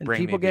 And Bring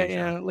people me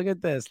get, look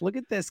at this. Look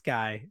at this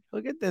guy.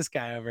 Look at this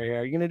guy over here.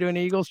 Are you gonna do an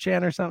Eagles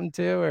chant or something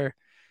too, or?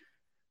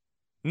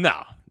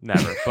 No,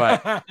 never.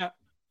 But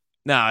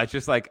no, it's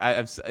just like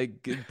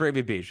bring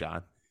me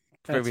Bijan.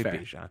 Bring me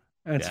Bijan.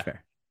 That's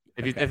fair.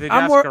 If they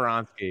draft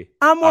Skoronski,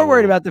 I'm more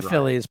worried about the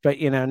Phillies, but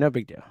no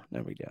big deal.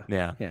 No big deal.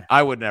 Yeah.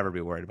 I would never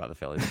be worried about the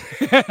Phillies.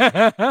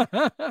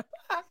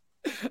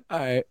 All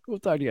right, we'll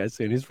talk to you guys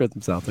soon. He's Fritz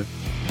himself.